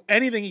to do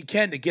anything he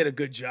can to get a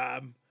good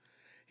job.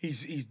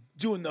 He's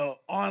doing the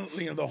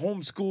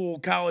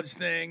homeschool college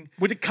thing.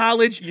 Went to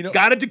college,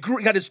 got a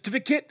degree, got a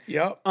certificate.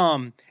 Yep.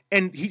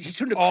 And he's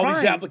turned to All crime.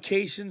 these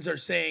applications are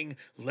saying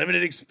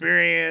limited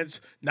experience,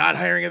 not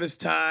hiring at this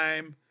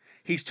time.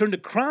 He's turned to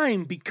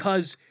crime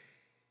because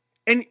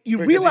you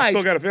Because realize he's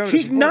still got a family to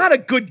he's support. not a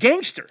good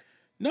gangster.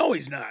 No,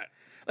 he's not.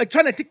 Like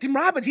trying to take Tim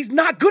Robbins, he's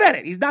not good at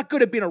it. He's not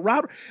good at being a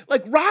robber.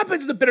 Like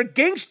Robbins is a better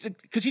gangster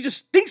because he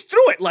just thinks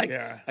through it. Like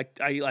Yeah.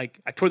 I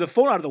tore the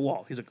phone out of the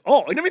wall. He's like,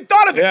 oh, I never even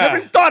thought of it. Yeah. Never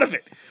even thought of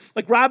it.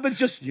 Like Robbins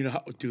just You know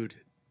how, dude,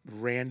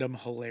 random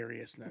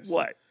hilariousness.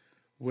 what?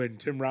 When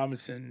Tim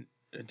Robinson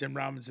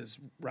is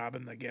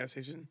robbing the gas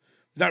station.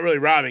 Not really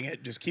robbing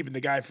it, just keeping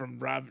the guy from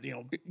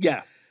robbing,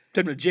 Yeah,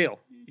 took him to jail.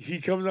 He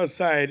comes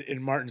outside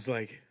and Martin's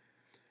like,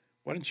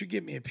 why don't you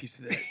give me a piece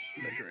of that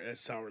that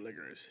sour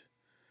licorice?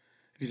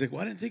 And he's like,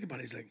 well, I didn't think about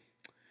it. He's like,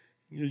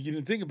 you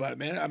didn't think about it,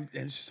 man. And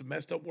it's just a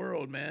messed up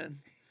world, man.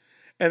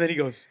 And then he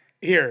goes,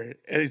 here.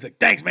 And he's like,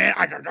 thanks, man.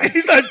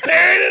 He starts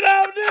tearing it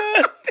up,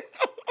 dude.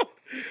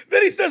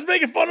 Then he starts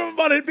making fun of him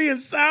about it being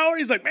sour.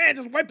 He's like, man,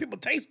 just white people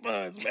taste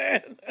buds,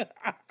 man.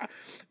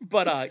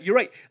 But you're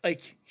right.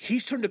 Like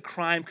he's turned to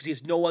crime because he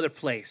has no other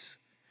place.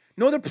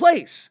 No other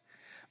place.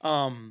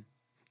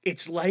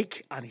 It's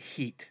like on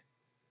Heat.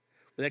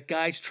 Where that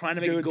guy's trying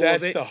to make a Dude, go of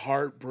that's it. the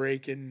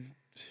heartbreaking.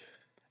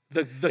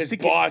 The His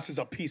sticky- boss is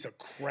a piece of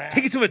crap.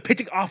 taking someone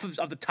pitching off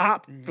of the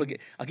top.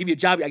 I'll give you a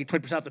job. I get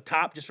 20% off the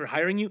top just for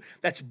hiring you.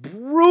 That's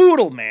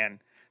brutal, man.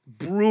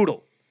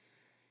 Brutal.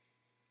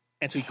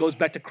 And so he goes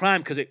back to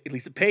crime because at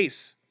least it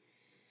pays.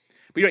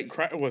 But you're right.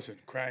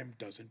 Crime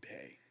doesn't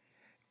pay.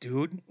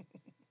 Dude,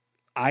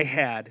 I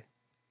had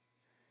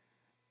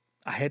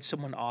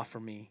someone offer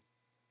me.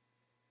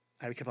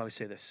 I have to be careful how I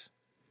say this.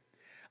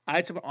 I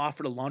had someone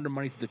offer to launder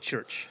money to the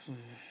church.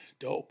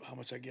 Dope. How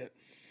much I get?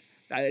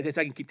 I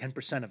can keep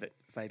 10% of it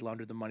if I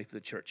laundered the money for the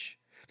church.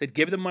 They'd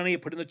give the money,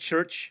 put it in the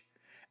church,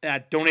 and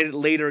I'd donate it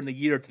later in the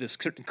year to this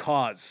certain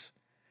cause.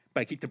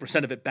 But I keep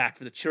 10% of it back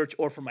for the church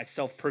or for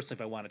myself personally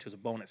if I wanted to as a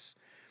bonus.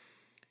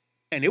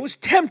 And it was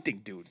tempting,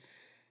 dude.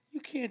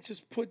 You can't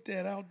just put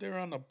that out there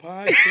on the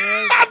podcast.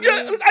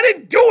 I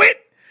didn't do it.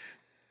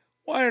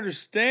 Well, I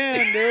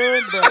understand,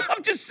 dude, but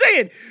I'm just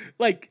saying.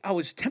 Like, I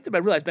was tempted, but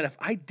I realized, man, if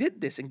I did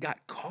this and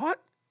got caught,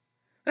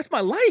 that's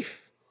my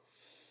life.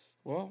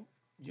 well,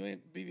 you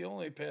ain't be the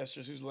only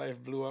pastors whose life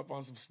blew up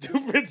on some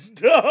stupid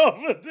stuff.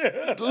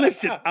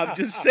 Listen, I'm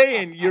just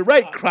saying, you're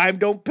right. Crime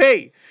don't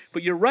pay.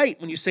 But you're right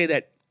when you say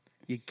that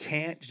you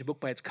can't judge a book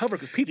by its cover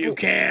because people... You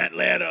can't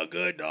let a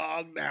good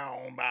dog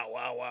down. Bow,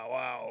 wow, wow,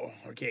 wow.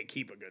 Or can't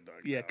keep a good dog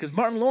Yeah, down. because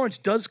Martin Lawrence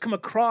does come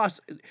across,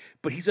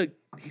 but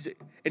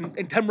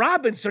and Tim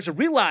Robbins starts to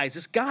realize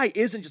this guy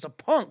isn't just a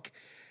punk.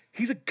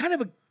 He's a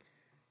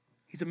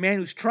man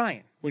who's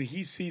trying. When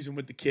he sees him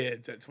with the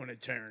kids, that's when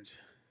it turns.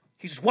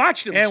 He's just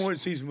watching him. And when he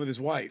sees him with his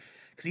wife.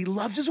 Because he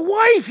loves his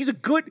wife. He's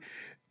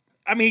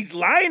he's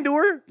lying to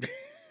her.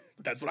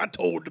 That's what I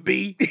told to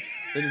be.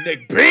 And the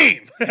neck,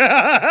 bam!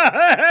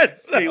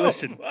 That's so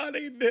listen.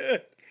 Funny,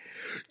 dude.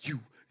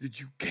 Did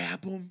you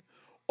cap him?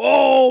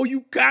 Oh,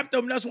 you capped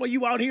him. That's why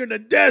you out here in the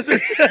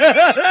desert.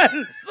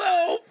 That's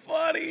so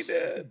funny,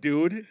 dude.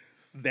 Dude,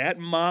 that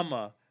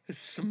mama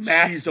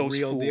smashed She's those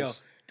real fools. deal.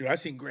 Dude, I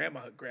seen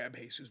Grandma grab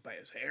Jesus by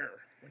his hair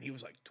when he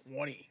was like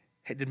 20.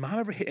 Hey, did mom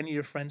ever hit any of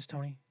your friends,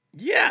 Tony?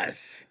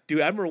 Yes. Dude,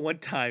 I remember one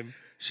time.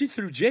 She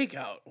threw Jake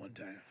out one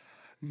time.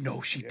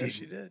 No, she Yeah, didn't.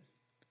 she did.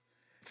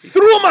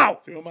 Threw him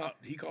out. Threw him out.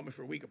 He called me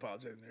for a week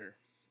apologizing to her.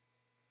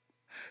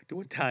 Dude,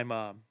 one time,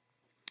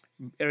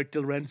 Eric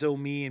DiLorenzo,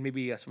 me, and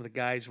maybe some of the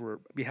guys were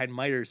behind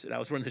Myers, and I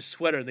was wearing this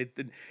sweater, and the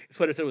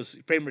sweater said it was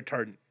flame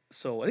retardant.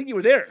 So I think you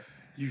were there.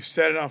 You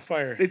set it on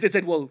fire. They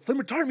said, well, flame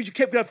retardant means you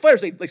can't put it on fire.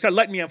 So they started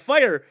lighting me on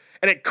fire,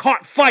 and it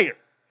caught fire.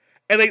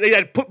 And they had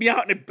to put me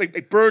out, and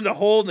they burned a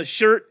hole in the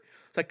shirt.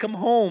 So I come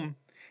home,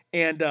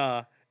 and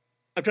I'm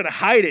trying to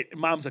hide it. And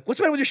Mom's like, what's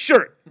the matter with your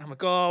shirt? And I'm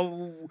like,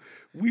 oh,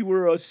 we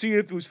were seeing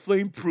if it was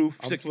flame proof.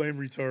 I'm flame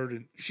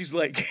retardant. She's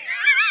like,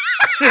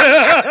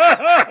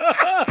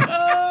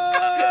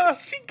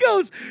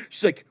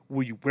 she's like,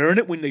 were you wearing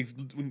it when you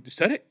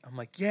said it? I'm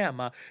like, yeah,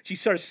 Ma. She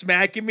started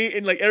smacking me,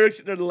 and like Eric's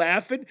sitting there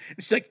laughing. And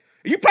she's like,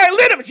 you probably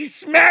lit him. And she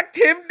smacked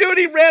him, dude.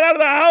 He ran out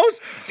of the house.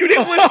 Dude, it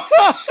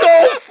was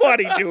so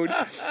funny, dude.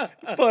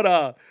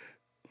 But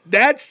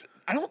that's,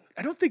 I don't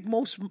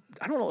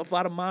know if a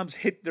lot of moms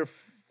hit their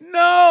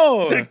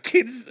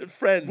kids'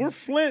 friends. We're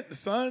Flint,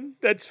 son.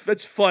 That's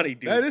funny,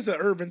 dude. That is an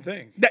urban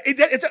thing.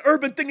 It's an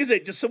urban thing, isn't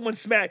it? Just someone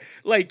smack,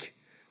 like,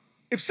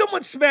 if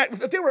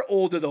they were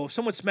older though, if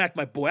someone smacked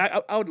my boy,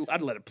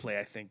 I'd let it play.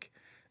 I think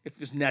if it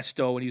was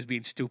Nesto and he was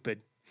being stupid,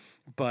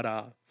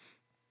 but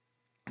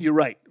you're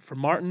right. For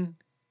Martin,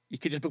 you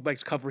can just book by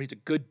his cover. He's a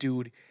good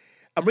dude.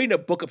 I'm reading a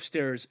book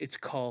upstairs. It's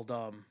called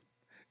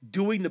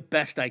 "Doing the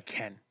Best I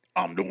Can."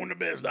 I'm doing the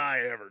best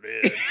I ever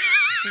did.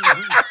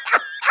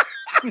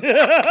 Who is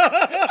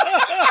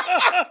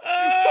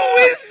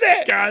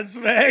that?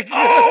 Godsmack.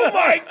 Oh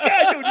my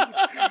God,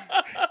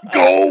 dude.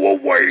 Go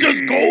away.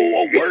 Just go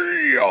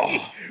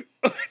away.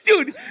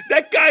 Dude,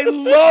 that guy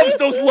loves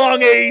those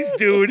long A's,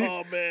 dude.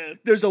 Oh, man.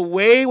 There's a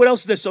way. What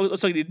else is there? So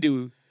what's I need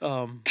to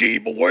do?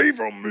 Keep away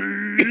from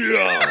me.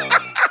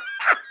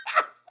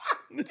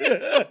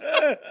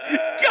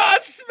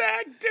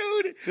 Godsmack,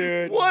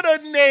 Dude. What a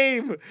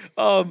name.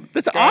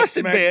 That's an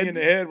Austin Smacked me in band.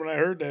 the head when I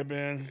heard that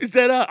band. Is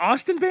that an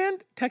Austin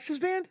band? Texas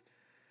band?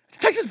 It's a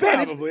Texas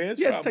band. Probably. It's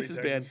yeah, probably it's a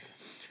Texas Texas. band.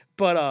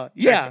 But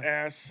Tex yeah.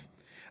 ass.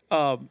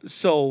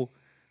 So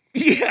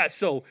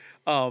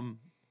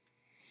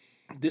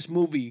this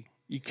movie,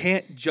 you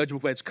can't judge a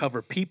book by its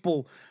cover.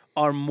 People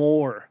are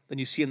more than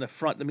you see in the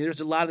front. I mean, there's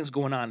a lot of things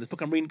going on. This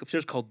book I'm reading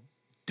upstairs called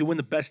Doing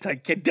the Best I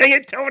Can. Dang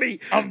it, Tony!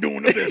 I'm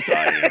doing the best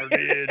I ever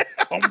did.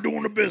 I'm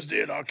doing the best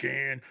that I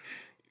can.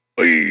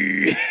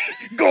 Hey,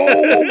 go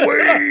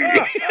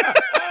away.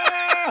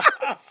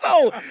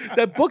 So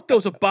that book though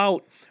is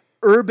about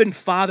urban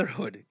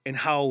fatherhood and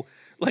how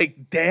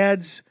like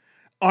dads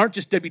aren't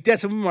just deadbeat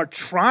dads. Some of them are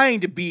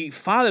trying to be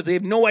fathers. They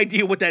have no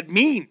idea what that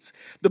means.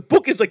 The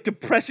book is like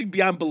depressing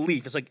beyond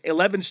belief. It's like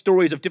 11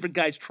 stories of different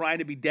guys trying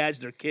to be dads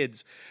to their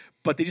kids,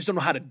 but they just don't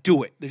know how to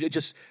do it. The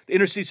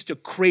inner city is such a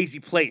crazy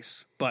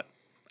place. But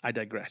I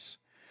digress.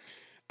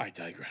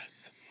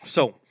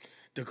 So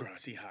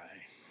Degrassi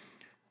High.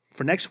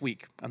 for next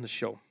week on the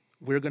show,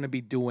 we're going to be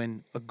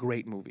doing a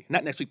great movie.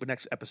 Not next week, but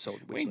next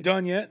episode. We ain't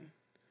done yet.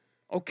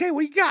 Okay,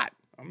 what do you got?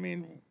 I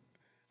mean,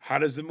 how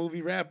does the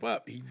movie wrap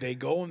up? They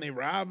go and they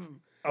rob,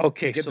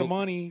 Okay, get so the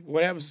money.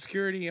 What happens to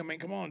security? I mean,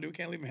 come on, dude. We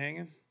can't leave them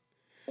hanging.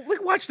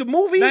 watch the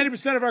movie.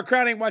 90% of our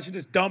crowd ain't watching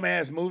this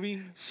dumbass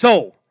movie.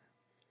 So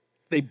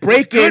they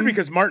break Good in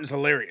because Martin's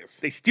hilarious.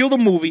 They steal the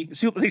movie.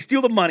 They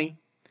steal the money.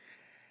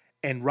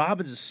 And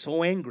Robbins is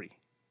so angry.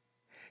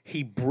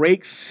 He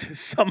breaks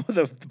some of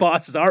the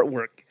boss's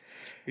artwork.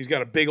 He's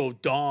got a big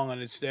old dong on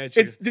his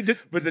statue.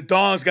 But the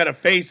dong's got a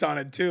face on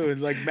it, too. And,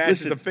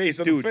 matches the face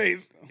on the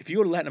face. If you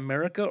go to Latin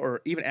America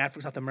or even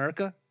Africa, South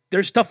America,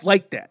 there's stuff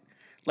like that.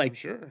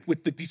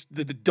 With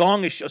the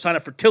dong is a sign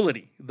of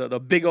fertility. The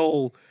big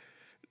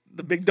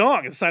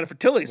dong is a sign of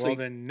fertility. Well,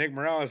 then Nick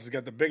Morales has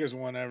got the biggest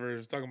one ever.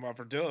 He's talking about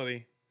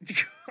fertility.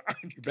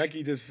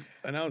 Becky just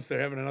announced they're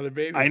having another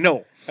baby. I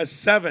know. That's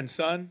 7,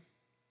 son.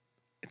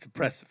 It's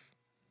impressive.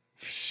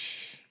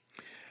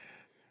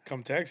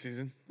 Come tax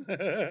season.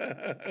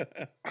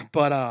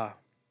 But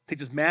take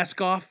this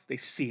mask off, they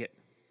see it.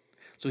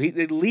 So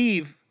they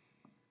leave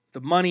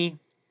the money.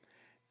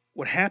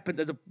 What happened,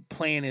 the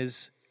plan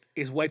is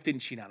his wife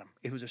didn't cheat on him.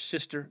 It was her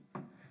sister.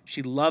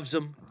 She loves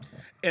him.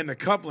 And the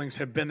couplings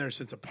have been there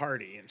since a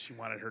party, and she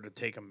wanted her to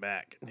take him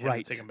back.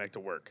 Right. Take him back to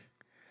work.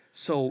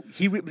 So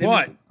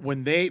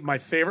my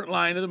favorite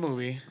line of the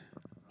movie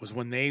was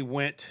when they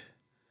went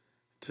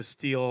to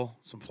steal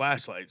some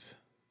flashlights.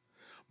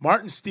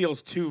 Martin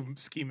steals 2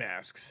 ski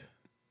masks.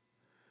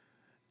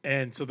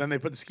 And so then they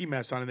put the ski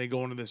masks on and they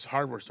go into this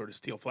hardware store to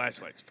steal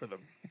flashlights for the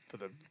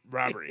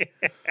robbery.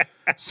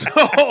 So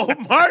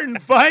Martin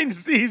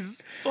finds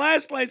these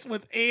flashlights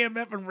with AM,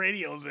 FM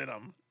radios in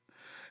them.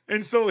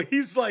 And so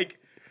he's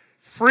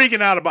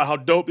freaking out about how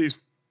dope these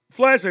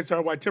flashlights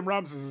are while Tim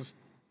Robbins is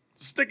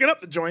sticking up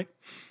the joint.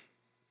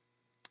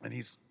 And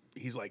he's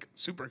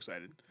super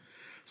excited.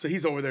 So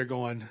he's over there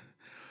going,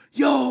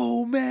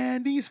 yo,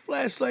 man, these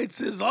flashlights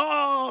is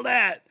all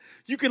that.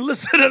 You can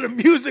listen to the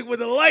music with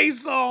the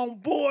lights on,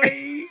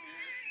 boy.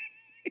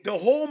 The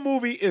whole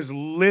movie is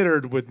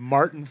littered with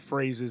Martin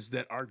phrases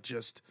that are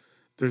just,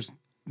 there's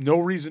no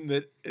reason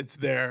that it's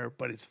there,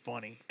 but it's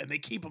funny. And they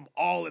keep them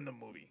all in the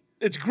movie.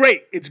 It's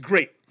great. It's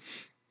great.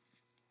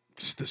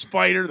 Just the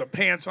spider, the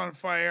pants on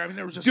fire. I mean,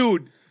 there was just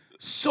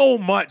so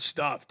much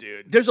stuff,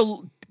 dude. There's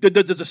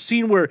a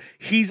scene where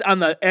he's on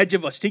the edge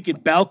of a stinking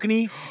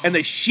balcony, and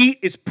the sheet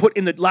is put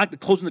in the lock,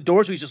 closing the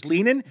door, so he's just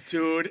leaning.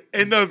 Dude,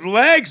 and the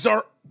legs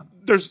are,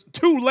 there's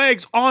 2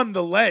 legs on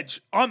the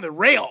ledge, on the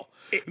rail.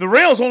 The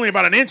rail's only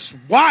about an inch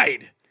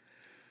wide.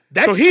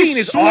 That scene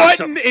is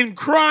awesome. And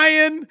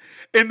crying,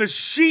 and the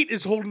sheet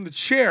is holding the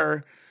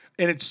chair,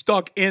 and it's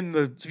stuck in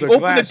the Open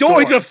glass the door,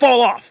 he's gonna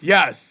fall off.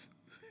 Yes.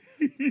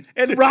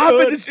 And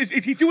Robin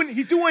he's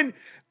doing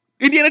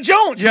Indiana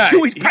Jones. Yeah,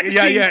 he's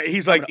practicing. yeah.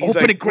 He's like,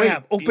 open and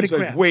grab.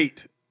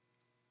 Wait.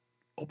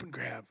 Open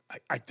grab.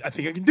 I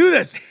think I can do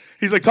this.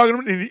 He's talking to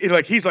him,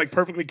 and he's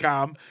perfectly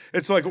calm.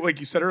 It's like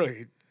you said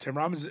earlier. Tim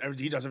Robbins,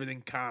 he does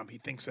everything calm. He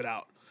thinks it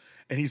out,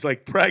 and he's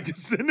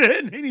practicing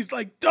it. And he's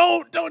like,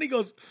 don't. He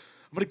goes,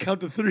 I'm gonna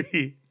count to 3.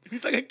 And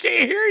he's like, I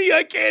can't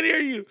hear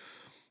you.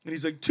 And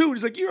he's like, 2. And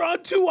he's like, you're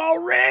on 2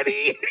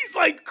 already. And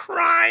he's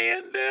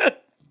crying. Dude.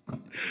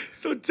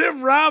 So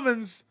Tim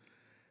Robbins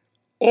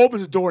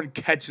opens the door and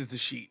catches the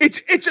sheet.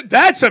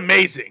 That's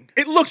amazing.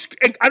 It looks.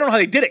 I don't know how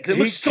they did it because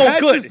it looks so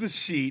good. He catches the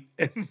sheet,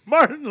 and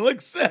Martin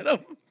looks at him,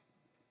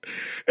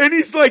 and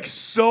he's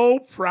so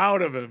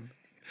proud of him.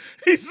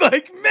 He's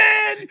like,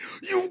 man,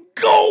 you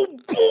go,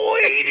 boy.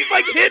 And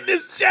he's hitting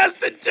his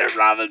chest, and Tim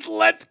Robbins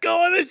lets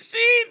go of the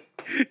sheet.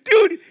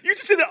 Dude, you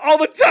just say that all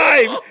the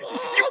time.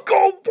 You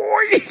go,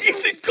 boy. You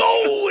just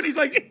go. And he's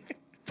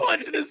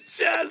punching his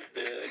chest,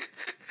 dude.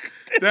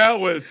 That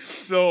was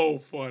so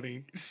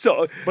funny.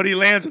 But he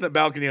lands on the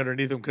balcony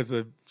underneath him because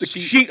the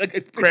sheet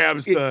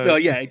grabs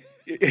the...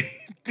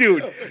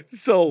 Dude,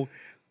 so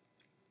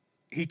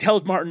he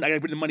tells Martin, I got to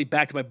bring the money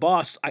back to my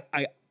boss.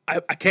 I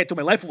can't throw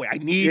my life away. I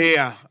need...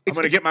 Yeah. I'm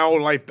going to get my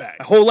whole life back.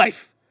 My whole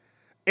life.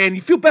 And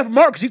you feel bad for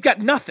Martin because he's got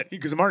nothing.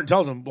 Because Martin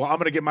tells him, well, I'm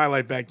going to get my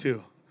life back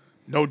too.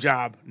 No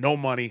job, no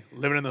money,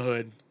 living in the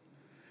hood.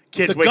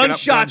 Kids waking up,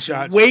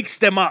 gunshots wakes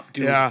them up,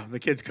 dude. Yeah, the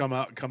kids come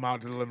out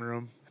to the living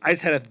room. I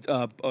just had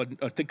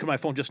a thing on my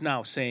phone just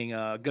now saying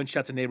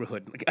gunshots in the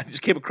neighborhood. I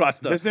just came across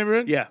this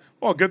neighborhood? Yeah.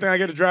 Well, good thing I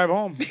get to drive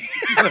home.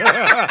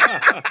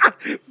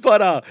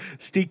 But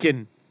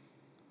Steakin,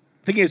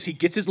 thing is, he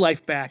gets his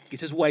life back,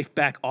 gets his wife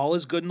back, all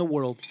is good in the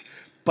world,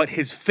 but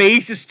his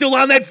face is still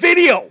on that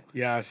video.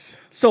 Yes.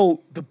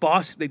 So the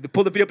boss, they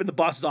pull the video up in the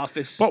boss's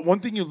office. But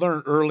one thing you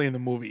learn early in the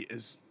movie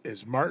is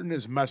Martin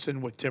is messing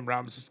with Tim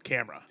Robbins'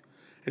 camera,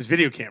 his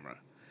video camera.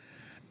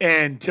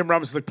 And Tim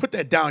Robbins is like, put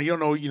that down. You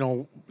don't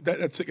know,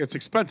 that's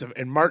expensive.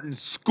 And Martin's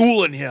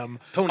schooling him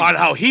on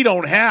how he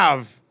don't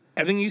have.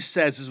 Everything he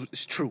says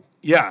is true.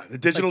 Yeah, the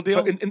digital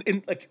deal. In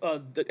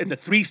the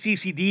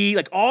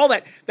 3CCD, all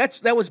that.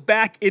 That was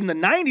back in the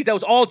 90s. That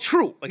was all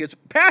true. It's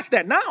past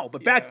that now.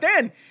 But back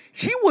then,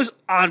 he was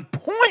on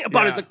point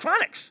about his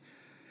electronics.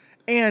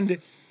 And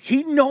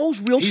he knows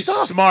real stuff.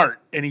 He's smart.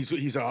 And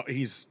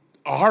he's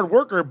a hard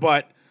worker,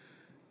 but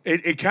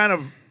it kind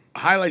of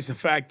highlights the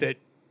fact that,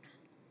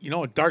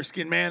 a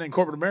dark-skinned man in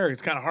corporate America,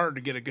 it's kind of hard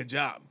to get a good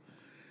job.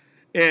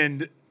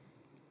 And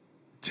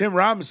Tim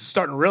Robbins is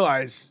starting to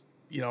realize,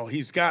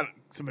 he's got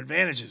some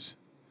advantages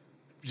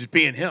just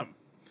being him.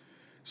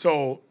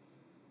 So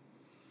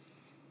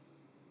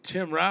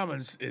Tim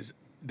Robbins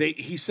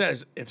he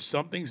says if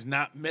something's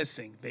not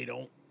missing, they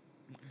don't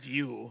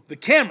view the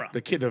camera,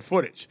 the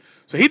footage.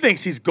 So he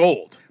thinks he's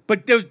gold.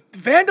 But there's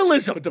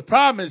vandalism. But the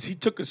problem is he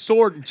took a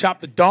sword and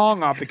chopped the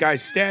dong off the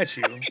guy's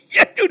statue.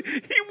 Yeah, dude,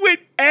 he went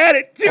at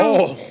it too.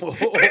 Oh.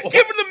 He's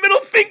giving the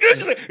middle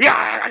fingers.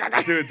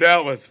 Like, Dude,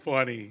 that was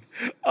funny.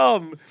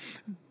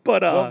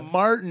 But Well,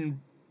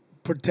 Martin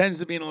pretends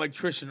to be an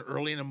electrician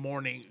early in the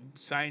morning,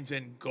 signs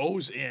in,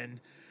 goes in,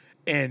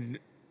 and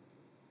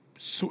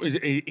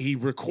he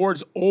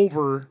records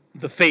over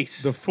the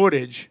face. the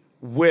footage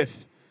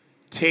with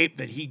tape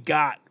that he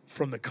got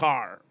from the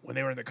car when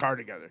they were in the car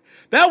together.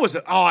 That was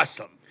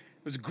awesome.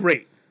 It was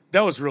great.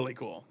 That was really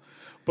cool.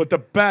 But the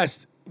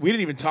best, we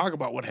didn't even talk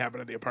about what happened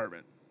at the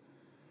apartment.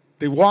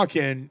 They walk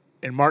in,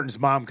 and Martin's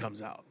mom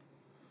comes out.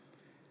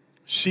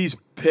 She's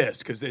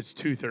pissed because it's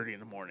 2:30 in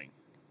the morning.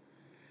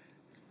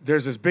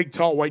 There's this big,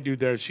 tall, white dude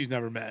there she's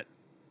never met.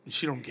 And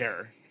she don't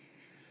care.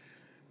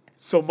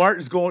 So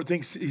Martin's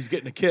thinks he's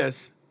getting a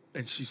kiss,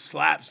 and she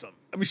slaps him.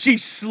 I mean, she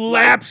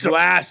slaps him.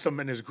 Blasts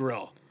him in his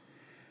grill.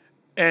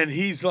 And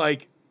he's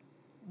like,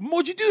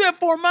 what'd you do that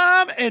for,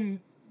 Mom? And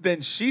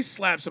then she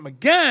slaps him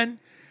again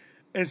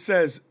and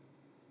says,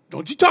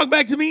 don't you talk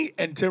back to me?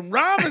 And Tim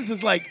Robbins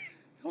is like,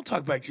 don't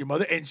talk back to your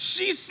mother. And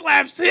she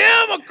slaps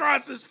him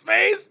across his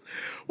face.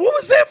 What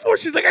was that for?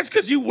 She's like, that's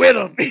because you with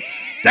him.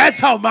 That's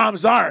how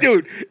moms are.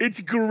 Dude,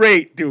 it's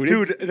great, dude.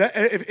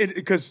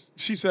 Because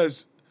she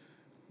says,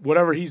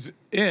 whatever he's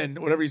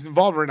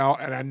involved right now,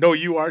 and I know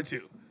you are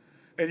too.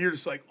 And you're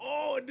just like,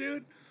 oh,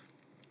 dude.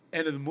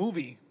 End of the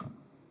movie.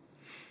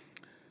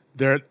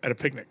 They're at a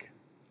picnic.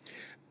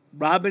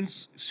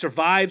 Robbins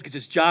survives, gets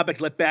his job back,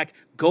 let back,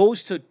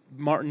 goes to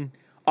Martin,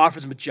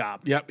 offers him a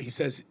job. Yep, he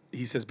says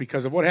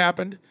because of what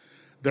happened,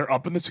 they're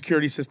up in the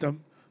security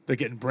system. They're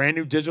getting brand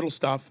new digital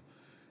stuff.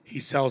 He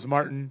tells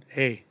Martin,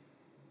 hey,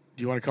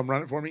 do you want to come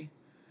run it for me?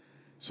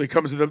 So he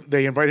comes to them.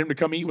 They invite him to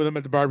come eat with them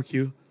at the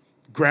barbecue.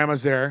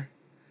 Grandma's there.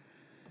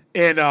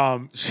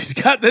 And she's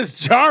got this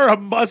jar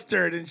of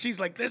mustard, and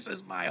she's like, this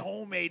is my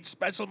homemade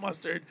special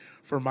mustard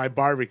for my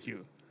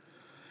barbecue.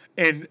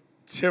 And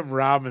Tim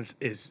Robbins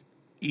is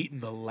eating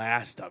the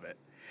last of it.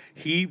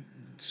 He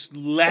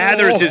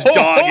slathers his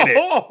dog in it.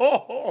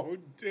 Oh,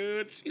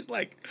 dude. She's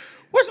like,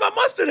 where's my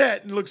mustard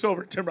at? And looks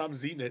over. Tim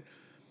Robbins eating it.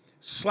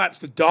 Slaps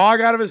the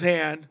dog out of his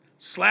hand.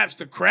 Slaps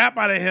the crap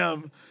out of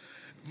him.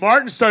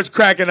 Martin starts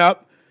cracking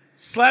up.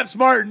 Slaps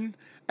Martin.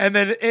 And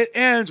then it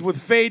ends with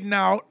fading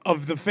out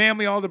of the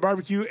family all at the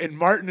barbecue. And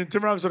Martin and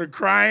Tim Robbins are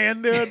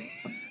crying, dude.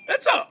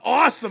 That's an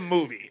awesome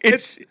movie.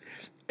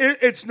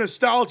 It's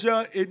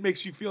nostalgia. It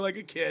makes you feel like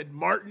a kid.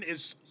 Martin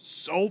is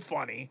so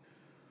funny.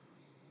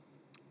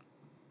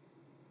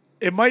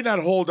 It might not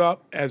hold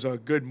up as a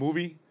good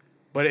movie,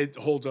 but it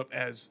holds up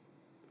as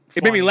funny.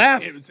 It made me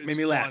laugh. It's made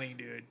me laugh. funny,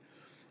 dude.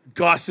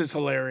 Gus is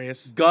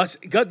hilarious. Gus,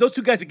 those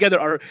two guys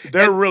together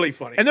They're really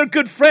funny. and they're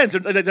good friends.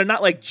 They're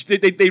not like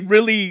they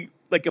really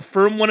like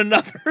affirm one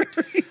another.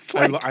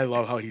 I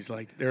love how he's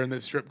like, they're in the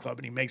strip club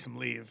and he makes them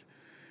leave.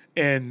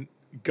 And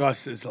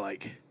Gus is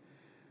like,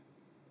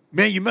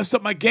 man, you messed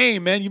up my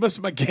game, man. You messed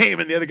up my game.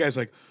 And the other guy's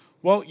like,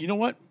 well, you know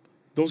what?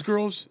 Those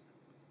girls,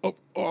 can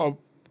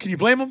you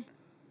blame them?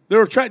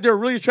 They're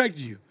really attracted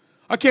to you.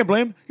 I can't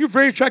blame them. You're a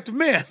very attractive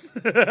man.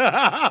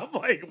 I'm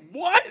like,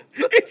 what?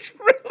 It's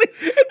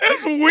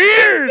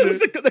weird. It was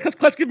the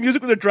classical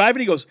music when they're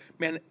driving. He goes,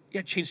 man,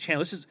 change channel.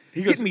 This is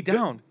getting me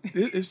down.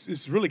 This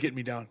is really getting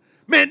me down.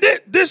 Man,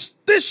 this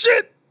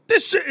shit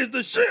is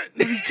the shit.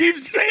 And he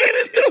keeps saying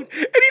it. And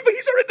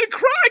he's starting to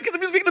cry because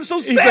I'm just making him so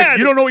He's sad. like,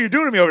 you don't know what you're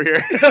doing to me over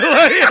here.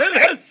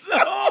 That's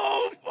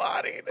so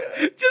funny,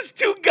 dude. Just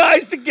two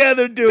guys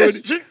together, dude.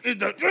 This shit is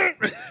the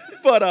shit.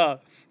 But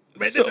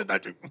Man, this is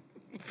not true.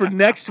 for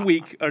next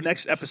week or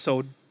next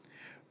episode,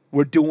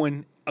 we're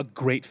doing a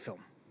great film,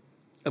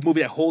 a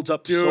movie that holds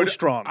up so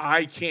strong.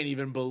 I can't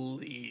even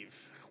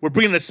believe. We're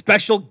bringing a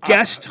special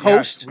guest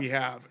host. Yes, we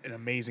have an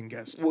amazing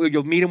guest.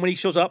 You'll meet him when he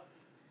shows up.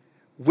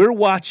 We're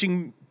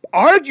watching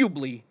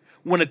arguably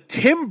one of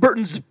Tim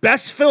Burton's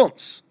best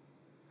films,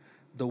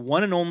 the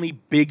one and only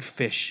Big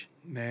Fish.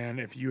 Man,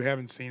 if you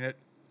haven't seen it,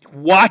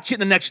 watch it in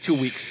the next 2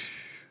 weeks.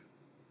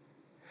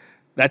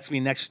 That's me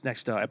next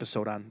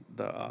episode on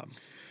the podcast.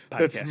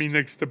 That's me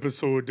next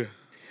episode.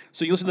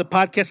 So you listen to the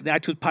podcast in the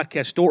iTunes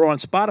Podcast Store or on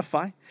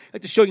Spotify. I'd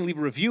like to show you can leave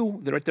a review.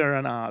 They're right there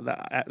on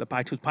the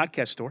iTunes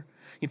Podcast Store.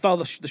 You can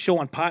follow the show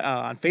on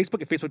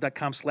Facebook at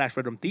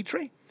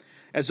facebook.com/RedRoomTheatre.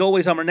 As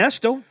always, I'm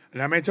Ernesto.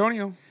 And I'm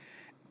Antonio.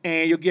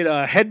 And you'll get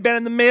a headband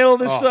in the mail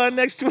this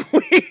next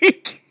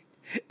week.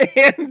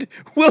 And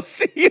we'll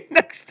see you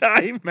next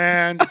time.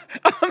 Man,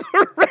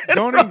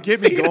 don't even get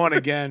me going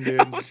again,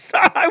 dude. I'm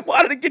sorry. I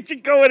wanted to get you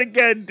going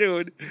again,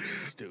 dude.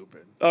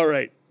 Stupid. All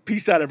right.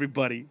 Peace out,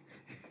 everybody.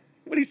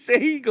 What did he say?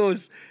 He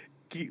goes,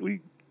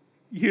 you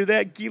hear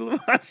that, Gila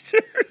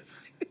Monsters?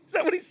 Is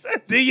that what he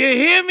said? Do you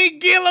hear me,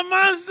 Gila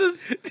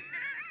Monsters?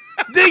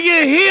 Do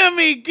you hear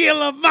me,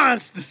 Gila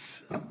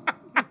Monsters?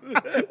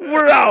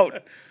 We're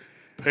out.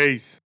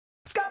 Peace.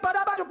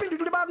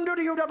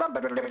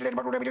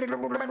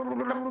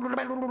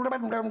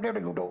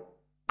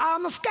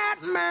 I'm a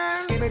scat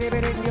man.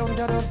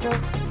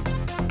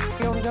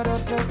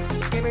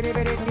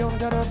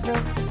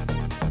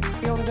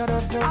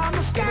 I'm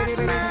a scat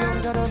man.